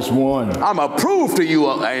 1. Verse 1. I'm a proof to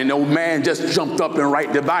you, ain't no man just jumped up and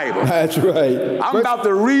write the Bible. That's right. I'm about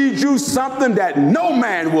to read you something that no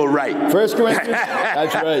man will write. 1 Corinthians.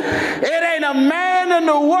 That's right. It ain't a man in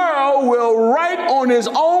the world will write on his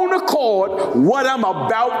own accord what I'm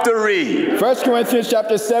about to read. 1 Corinthians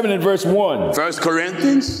chapter 7 and verse 1. 1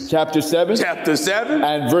 Corinthians chapter 7. Chapter 7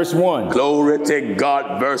 and verse 1. Glory to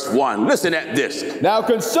God, verse 1. Listen at this. Now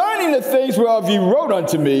concerning the things whereof ye wrote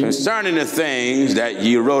unto me. Concerning the things that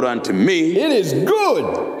ye wrote unto me. It is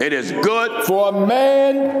good. It is good for a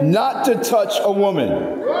man not to touch a woman.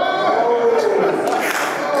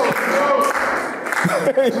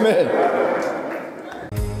 Amen.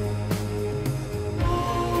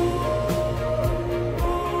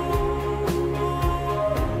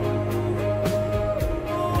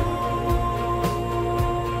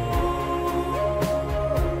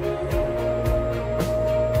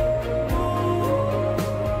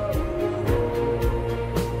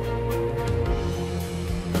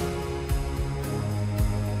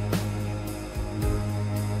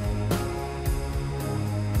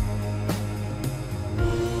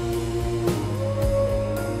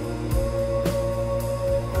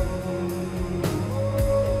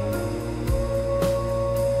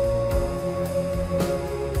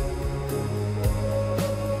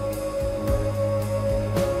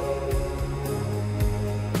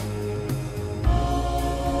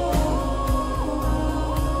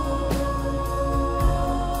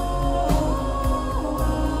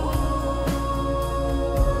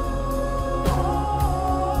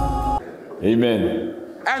 Amen.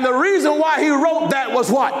 And the reason why he wrote that was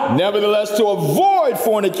what? Nevertheless, to avoid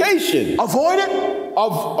fornication. Avoid it?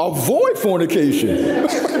 Avoid fornication.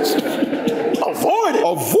 Avoid it?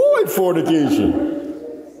 Avoid fornication.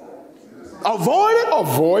 Avoid it?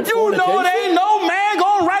 Avoid fornication. You know there ain't no man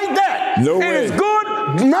gonna write that. No way. It is good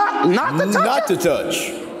not to touch Not to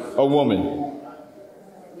touch a woman.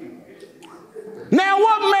 Now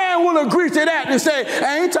what man will agree to that and say,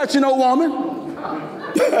 I ain't touching no woman?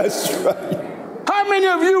 That's right. How many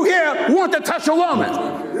of you here want to touch a woman?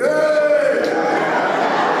 Yeah.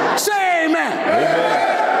 Say amen.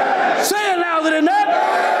 Amen. Say it louder than that.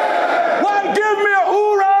 Yeah. Why, give me a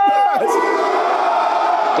hoorah.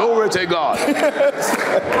 Glory to God.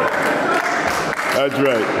 That's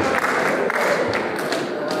right.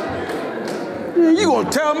 You gonna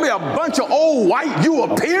tell me a bunch of old white you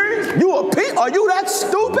appearing? You appear? Are you that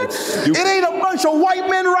stupid? It ain't a bunch of white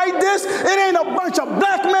men write this. It ain't a bunch of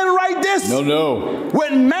black men write this. No.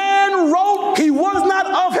 When man wrote, he was not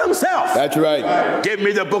of himself. That's right. Give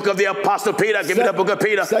me the book of the Apostle Peter. Give me the book of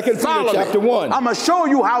Peter. 2 Peter chapter 1. I'm gonna show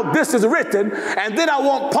you how this is written, and then I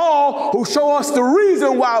want Paul who show us the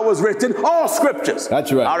reason why it was written. All scriptures.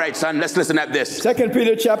 That's right. All right, son. Let's listen at this. 2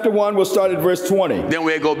 Peter chapter 1. We'll start at verse 20. Then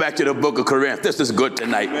we'll go back to the book of Corinth. This is good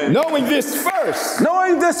tonight. Knowing this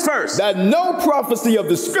first. That no prophecy of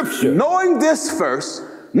the scripture. Knowing this first.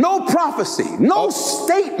 No prophecy, no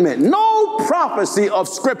statement, no prophecy of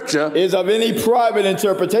scripture is of any private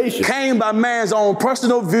interpretation. Came by man's own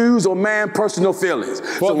personal views or man's personal feelings.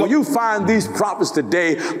 So when you find these prophets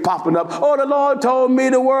today popping up, oh, the Lord told me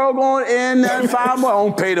the world going to end and 5 more.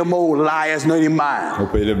 Don't pay them old liars no mind. Don't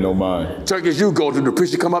pay them no mind. Churches you go to, the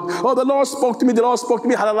preacher come up, oh, the Lord spoke to me, the Lord spoke to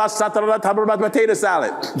me, potato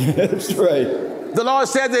salad. That's right. The Lord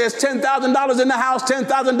said there's $10,000 in the house,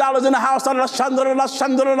 $10,000 in the house.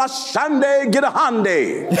 Get a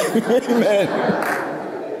Hyundai. Amen.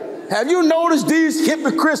 Have you noticed these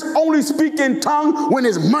hypocrites only speak in tongue when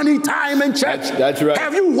it's money time in church? That's right.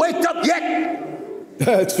 Have you waked up yet?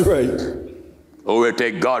 That's right. Oh,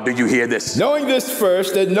 thank God, did you hear this? Knowing this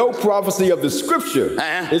first, that no prophecy of the scripture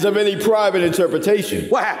is of any private interpretation.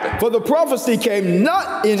 What happened? For the prophecy came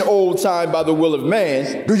not in old time by the will of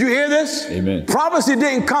man. Do you hear this? Amen. Prophecy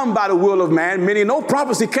didn't come by the will of man, meaning no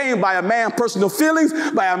prophecy came by a man's personal feelings,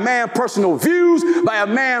 by a man's personal views, by a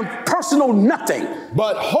man's personal nothing.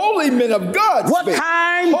 But holy men of God What spake.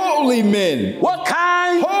 kind? Holy men. What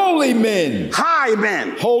kind? Holy men. High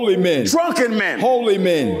men. Holy men. Drunken men. Holy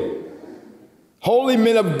men. Holy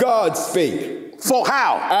men of God spake. For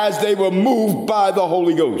how? As they were moved by the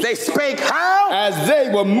Holy Ghost. They spake how? As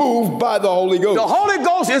they were moved by the Holy Ghost. The Holy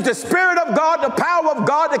Ghost is the Spirit of God, the power of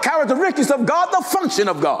God, the characteristics of God, the function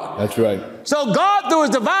of God. That's right. So God, through his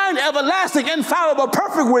divine, everlasting, infallible,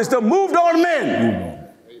 perfect wisdom, moved on men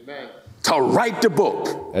to write the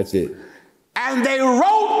book. That's it. And they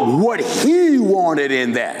wrote what he wanted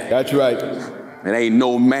in that. That's right. It ain't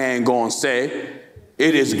no man going to say,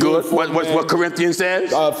 it is good. What Corinthians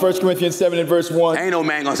says? 1 Corinthians 7 and verse 1. Ain't no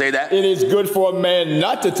man going to say that. It is good for a man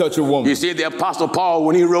not to touch a woman. You see, the Apostle Paul,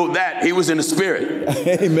 when he wrote that, he was in the Spirit.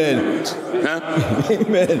 Amen. Huh?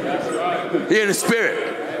 Amen. He in the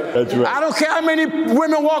Spirit. That's right. I don't care how many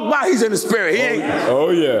women walk by, he's in the Spirit. He ain't. Oh,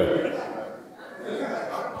 yeah.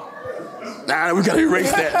 Nah, we got to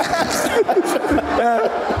erase that.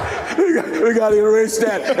 we got to erase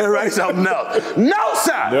that and write something else. No,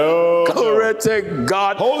 sir. No. Glory to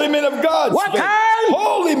God. Holy men of God. What spake. kind?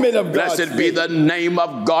 Holy men of God. Blessed be the name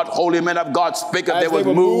of God. Holy men of God speak of. They were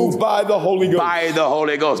moved by the Holy Ghost. By the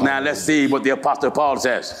Holy Ghost. Now let's see what the Apostle Paul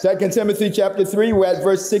says. 2 Timothy chapter 3, we're at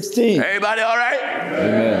verse 16. Everybody all right?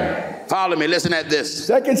 Amen. Follow me. Listen at this.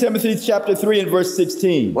 2 Timothy chapter 3 and verse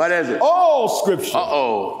 16. What is it? All scripture.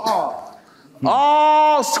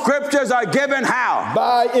 All scriptures are given how?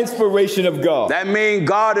 By inspiration of God. That means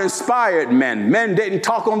God inspired men. Men didn't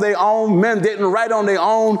talk on their own. Men didn't write on their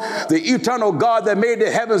own. The eternal God that made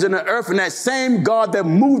the heavens and the earth, and that same God that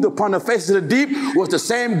moved upon the face of the deep was the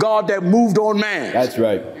same God that moved on man. That's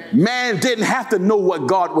right. Man didn't have to know what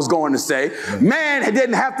God was going to say. Man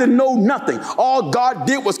didn't have to know nothing. All God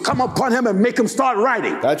did was come upon him and make him start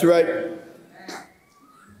writing. That's right.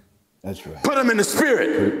 That's right. Put him in the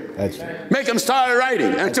Spirit. That's right. Make him start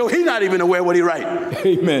writing until he's not even aware what he write.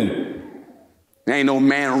 Amen. Ain't no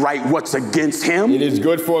man write what's against him. It is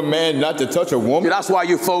good for a man not to touch a woman. That's why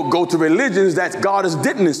you folk go to religions that God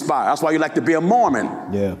didn't inspire. That's why you like to be a Mormon.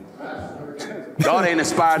 Yeah. God ain't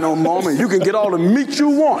inspired no Mormon. You can get all the meat you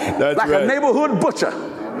want. That's like right. a neighborhood butcher.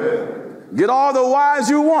 Amen. Get all the wives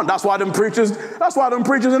you want. That's why them preachers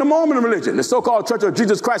in the Mormon religion, the so-called Church of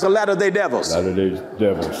Jesus Christ, are Latter-day Devils. Latter-day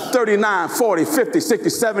Devils. 39, 40, 50, 60,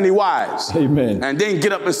 70 wives. Amen. And then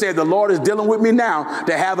get up and say, the Lord is dealing with me now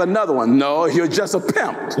to have another one. No, you're just a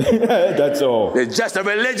pimp. That's all. It's just a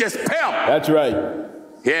religious pimp. That's right.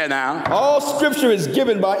 Here now. All scripture is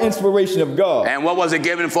given by inspiration of God. And what was it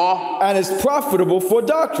given for? And is profitable for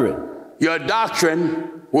doctrine. Your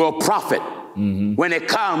doctrine will profit when it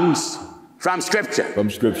comes from Scripture. From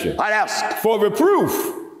Scripture. What else? For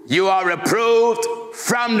reproof. You are reproved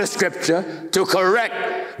from the Scripture to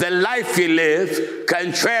correct the life you live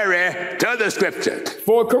contrary to the Scripture.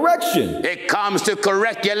 For correction. It comes to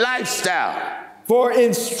correct your lifestyle. For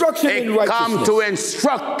instruction in righteousness. It comes to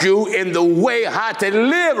instruct you in the way how to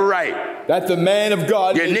live right. That the man of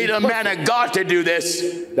God You need a man of God to do this.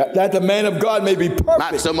 That the man of God may be perfect.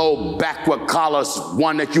 Not some old backward collars,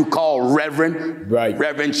 one that you call Reverend. Right.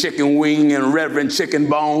 Reverend Chicken Wing and Reverend Chicken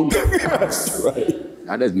Bone. That's right.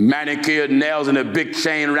 Now there's manicured nails and a big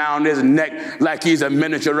chain around his neck like he's a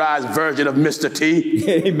miniaturized version of Mr. T.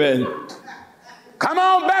 Amen. Come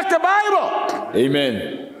on back to Bible.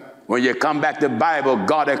 Amen. When you come back to Bible,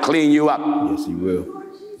 God will clean you up. Yes, he will.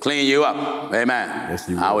 Clean you up. Amen. Yes,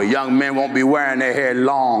 he will. Our young men won't be wearing their hair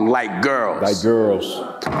long like girls. Like girls.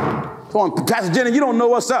 Come on, Pastor Jenny, you don't know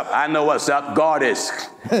what's up. I know what's up. God is.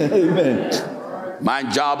 Amen. My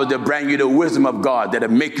job is to bring you the wisdom of God that'll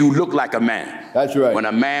make you look like a man. That's right. When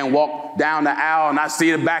a man walk down the aisle and I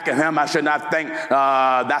see the back of him, I should not think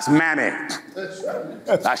that's Mammy. That's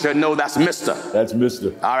right. I should know that's Mister. That's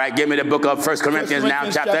Mister. All right, give me the book of 1 Corinthians now,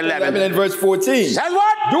 chapter 11. And verse 14. Says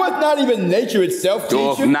what? Doeth not even nature itself teach you?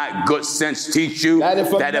 Doeth not good sense teach you that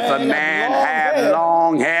if a man have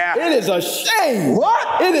long hair? It is a shame.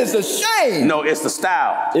 What? It is a shame. No, it's the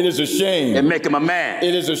style. It is a shame. It make him a man.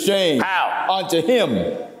 It is a shame. How? Unto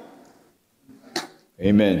him.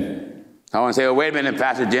 Amen. I want to say, well, wait a minute,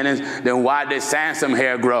 Pastor Jennings, then why did Samson's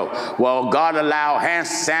hair grow? Well, God allowed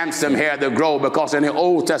Samson's hair to grow because in the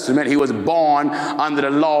Old Testament, he was born under the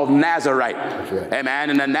law of Nazarite. Right.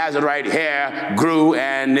 Amen. And the Nazarite hair grew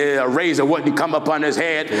and a razor wouldn't come upon his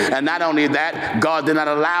head. And not only that, God did not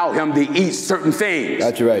allow him to eat certain things.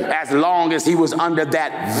 That's right. As long as he was under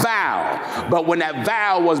that vow. But when that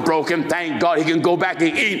vow was broken, thank God he can go back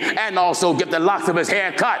and eat and also get the locks of his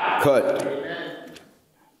hair cut.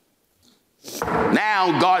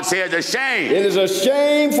 Now God says it's a shame. It is a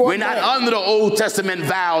shame for we're not under the Old Testament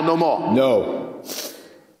vow no more. No.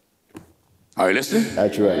 Are you listening?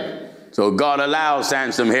 That's right. So God allowed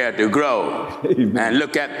Samson's hair to grow. Amen. And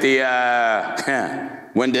look at the,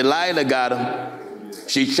 when Delilah got him,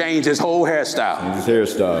 she changed his whole hairstyle. His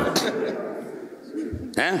hairstyle.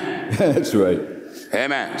 That's right.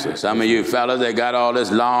 Amen. So some of you fellas, they got all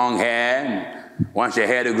this long hair and want your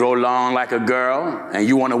hair to grow long like a girl, and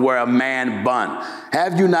you want to wear a man bun.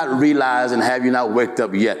 Have you not realized and have you not waked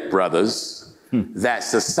up yet, brothers, that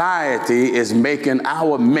society is making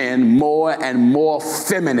our men more and more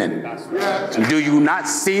feminine? Right. Do you not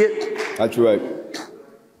see it? That's right.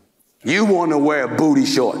 You want to wear booty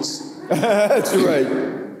shorts. That's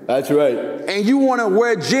right. That's right. And you want to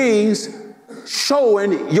wear jeans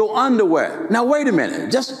showing your underwear. Now, wait a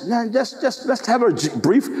minute. Just let's have a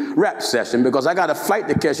brief rap session because I got a flight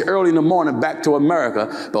to catch early in the morning back to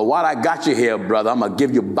America. But while I got you here, brother, I'm going to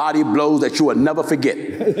give you body blows that you will never forget.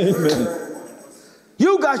 Amen.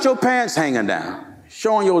 You got your pants hanging down,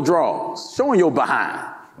 showing your drawers, showing your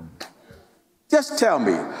behind. Just tell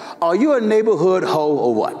me, are you a neighborhood hoe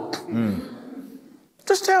or what?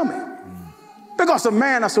 Just tell me. Because a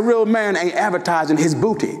man that's a real man ain't advertising his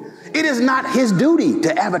booty. It is not his duty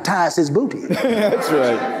to advertise his booty. That's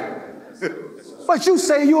right. But you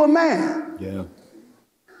say you're a man. Yeah.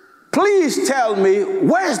 Please tell me,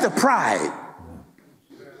 where's the pride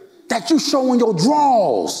that you showing your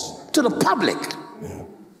drawers to the public? Yeah.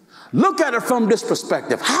 Look at it from this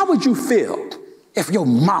perspective. How would you feel if your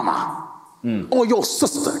mama or your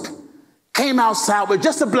sister came outside with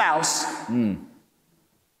just a blouse and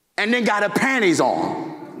then got her panties on?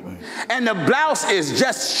 And the blouse is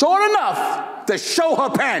just short enough to show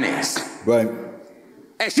her panties. Right.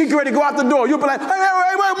 And she's ready to go out the door. You'll be like, hey,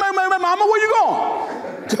 mama, where you going?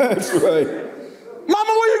 That's right.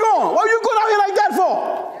 Mama, where you going? What are you going out here like that for?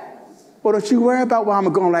 Well, don't you worry about why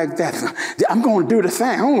I'm going like that. I'm going to do the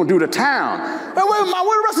thing. I'm going to do the town. Hey, where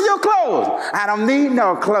the rest of your clothes? I don't need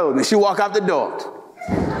no clothes. And she walk out the door.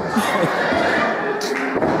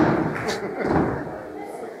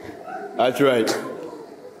 That's right.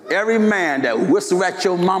 Every man that whistle at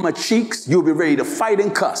your mama cheeks, you'll be ready to fight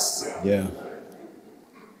and cuss. Yeah.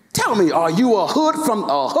 Tell me, are you a hooker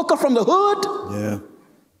from the hood? Yeah.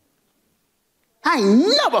 I ain't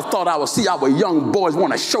never thought I would see our young boys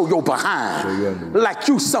want to show your behind like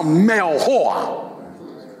you some male whore.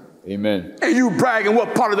 Amen. And you bragging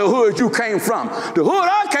what part of the hood you came from. The hood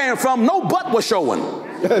I came from, no butt was showing.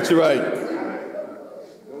 That's right.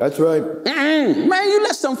 That's right. Man, you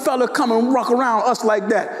let some fella come and rock around us like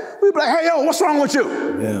that. We be like, hey, yo, what's wrong with you?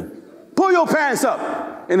 Yeah. Pull your pants up.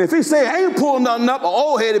 And if he say, I ain't pulling nothing up, an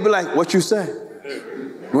old head would be like, what you say?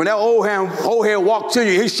 When that old head walk to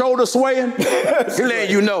you, his shoulder swaying, he letting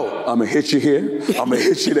you know, I'm going to hit you here, I'm going to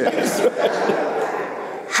hit you there.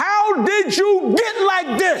 How did you get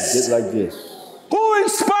like this? Get like this. Who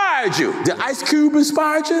inspired you? Did Ice Cube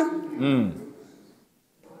inspire you?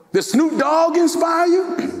 Did Snoop Dogg inspire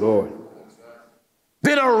you? Lord.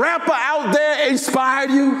 Did a rapper out there inspire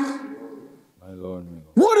you? My Lord.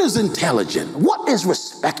 What is intelligent? What is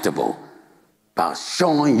respectable about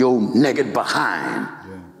showing your naked behind?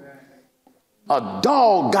 Yeah. A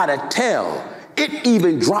dog got a tail. It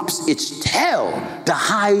even drops its tail to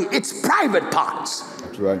hide its private parts.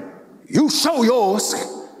 That's right. You show yours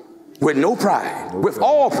with no pride, with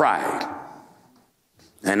all pride.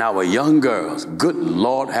 And our young girls, good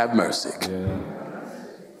Lord have mercy. Yeah.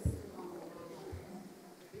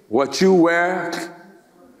 What you wear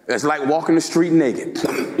is like walking the street naked.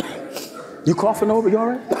 You coughing over? You all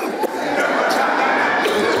right?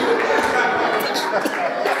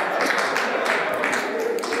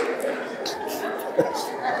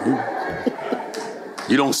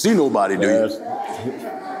 You don't see nobody, do you?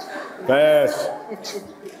 Pass.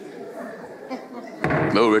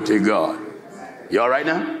 Glory to God. You all right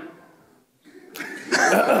now?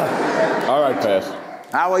 All right, Pastor.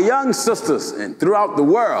 Our young sisters and throughout the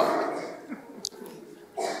world,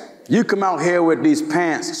 you come out here with these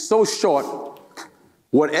pants so short,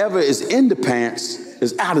 whatever is in the pants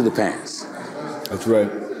is out of the pants. That's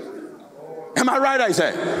right. Am I right, I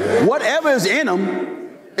say? Yeah. Whatever is in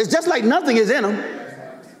them It's just like nothing is in them.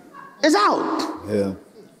 It's out. Yeah.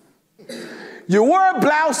 You wear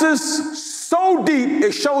blouses so deep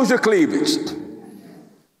it shows your cleavage.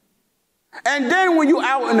 And then when you're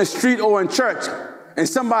out in the street or in church and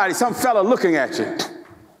some fella looking at you,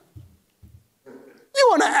 you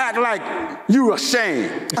want to act like you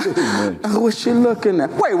ashamed. What's she looking at?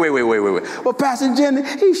 Wait. Well, Pastor Jenny,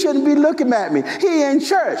 he shouldn't be looking at me. He in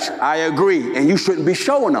church. I agree. And you shouldn't be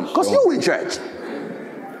showing him because you in church.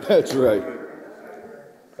 That's right.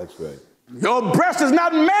 That's right. Your breast is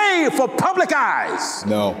not made for public eyes.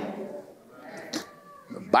 No.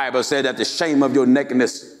 The Bible said that the shame of your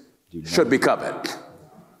nakedness should be covered.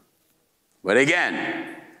 But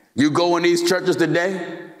again, you go in these churches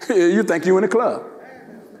today, you think you're in a club.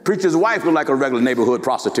 Preacher's wife look like a regular neighborhood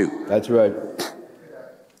prostitute. That's right.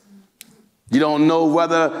 You don't know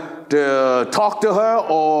whether to talk to her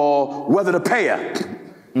or whether to pay her.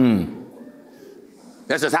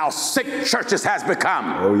 This is how sick churches has become.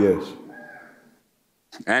 Oh, yes.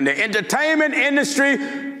 And the entertainment industry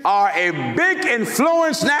are a big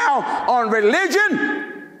influence now on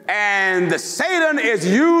religion, and the Satan is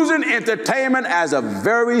using entertainment as a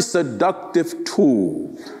very seductive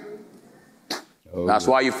tool. Oh, that's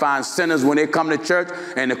why you find sinners when they come to church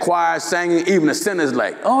and the choir is singing, even the sinners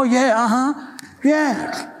like, oh yeah,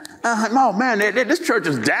 yeah. No, man, this church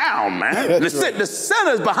is down, man. The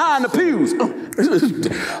sinners behind the pews. Oh, man,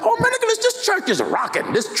 look at this church is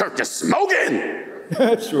rocking. This church is smoking.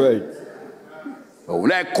 That's right. But when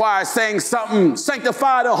that choir sings something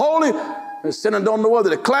sanctified or holy, the sinner don't know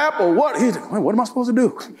whether to clap or what. He's like, what am I supposed to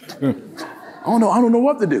do? I don't know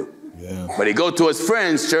what to do. Yeah. But he go to his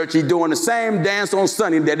friend's church, he's doing the same dance on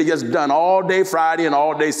Sunday that he just done all day Friday and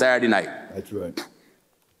all day Saturday night. That's right.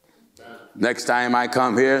 Next time I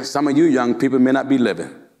come here, some of you young people may not be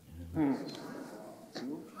living.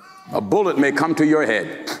 A bullet may come to your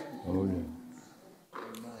head. Oh, yeah.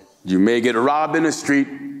 You may get robbed in the street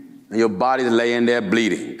and your body's laying there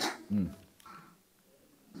bleeding.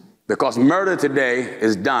 Because murder today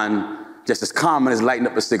is done just as common as lighting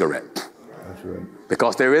up a cigarette. That's right.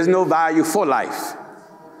 Because there is no value for life.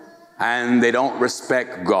 And they don't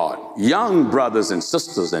respect God. Young brothers and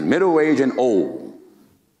sisters and middle-aged and old.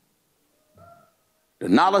 The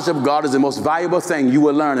knowledge of God is the most valuable thing you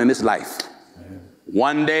will learn in this life.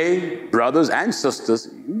 One day, brothers and sisters,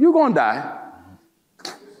 you're going to die.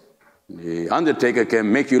 The undertaker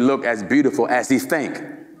can make you look as beautiful as he think.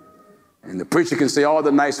 And the preacher can say all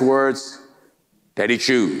the nice words that he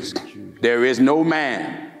chooses. There is no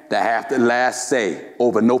man that have the last say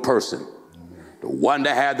over no person. The one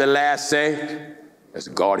that had the last say is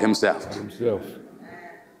God himself.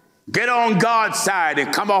 Get on God's side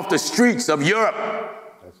and come off the streets of Europe.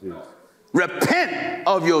 That's it. Repent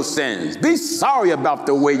of your sins. Be sorry about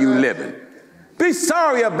the way you're living. Be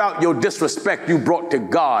sorry about your disrespect you brought to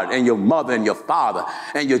God and your mother and your father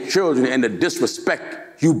and your children and the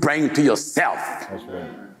disrespect you bring to yourself. That's right.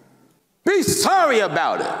 Be sorry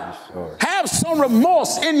about it. Have some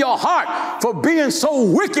remorse in your heart for being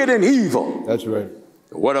so wicked and evil. That's right.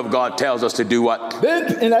 The Word of God tells us to do what?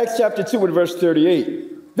 Then in Acts chapter 2 and verse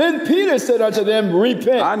 38, then Peter said unto them,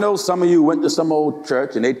 repent. I know some of you went to some old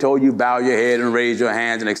church and they told you bow your head and raise your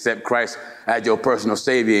hands and accept Christ as your personal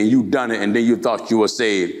Savior, and you done it and then you thought you were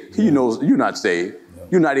saved. You know you're not saved.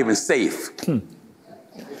 You're not even safe.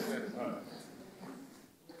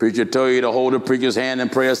 Preacher told you to hold the preacher's hand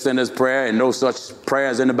and pray a sinner's prayer, and no such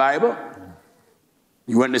prayers in the Bible.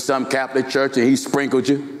 You went to some Catholic church and he sprinkled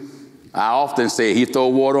you. I often say he throw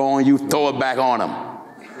water on you, throw it back on him.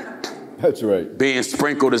 That's right. Being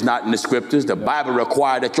sprinkled is not in the scriptures. The Bible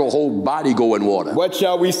requires that your whole body go in water. What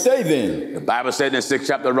shall we say then? The Bible said in the 6th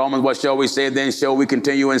chapter of Romans, what shall we say then? Shall we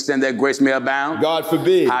continue in sin that grace may abound? God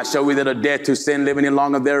forbid. How shall we that are dead to sin live any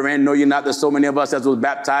longer therein? Know ye not that so many of us as was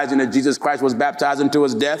baptized into Jesus Christ was baptized into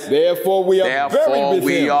his death? Therefore we are buried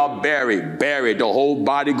with him. Are buried. The whole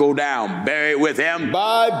body go down. Buried with him.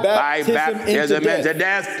 By baptism into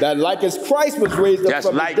death. That like as Christ was raised up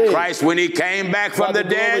from the dead. Just like Christ when he came back from the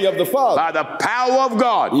dead. Of the Father. By the power of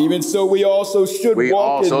God. Even so we also should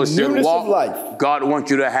walk in newness of life. God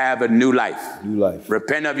wants you to have a new life. New life.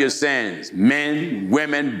 Repent of your sins. Men,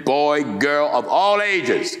 women, boy, girl, of all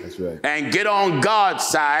ages. That's right. And get on God's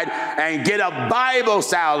side and get a Bible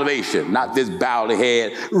salvation. Not this bowed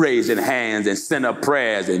head, raising hands and sinner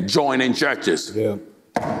prayers and joining churches. Yeah.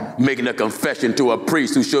 Making a confession to a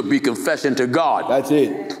priest who should be confessing to God. That's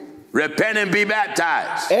it. Repent and be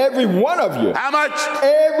baptized. Every one of you. How much?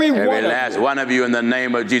 Every last one of you in the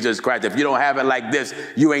name of Jesus Christ. If you don't have it like this,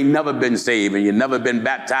 you ain't never been saved and you've never been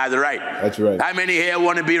baptized right. That's right. How many here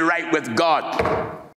want to be right with God?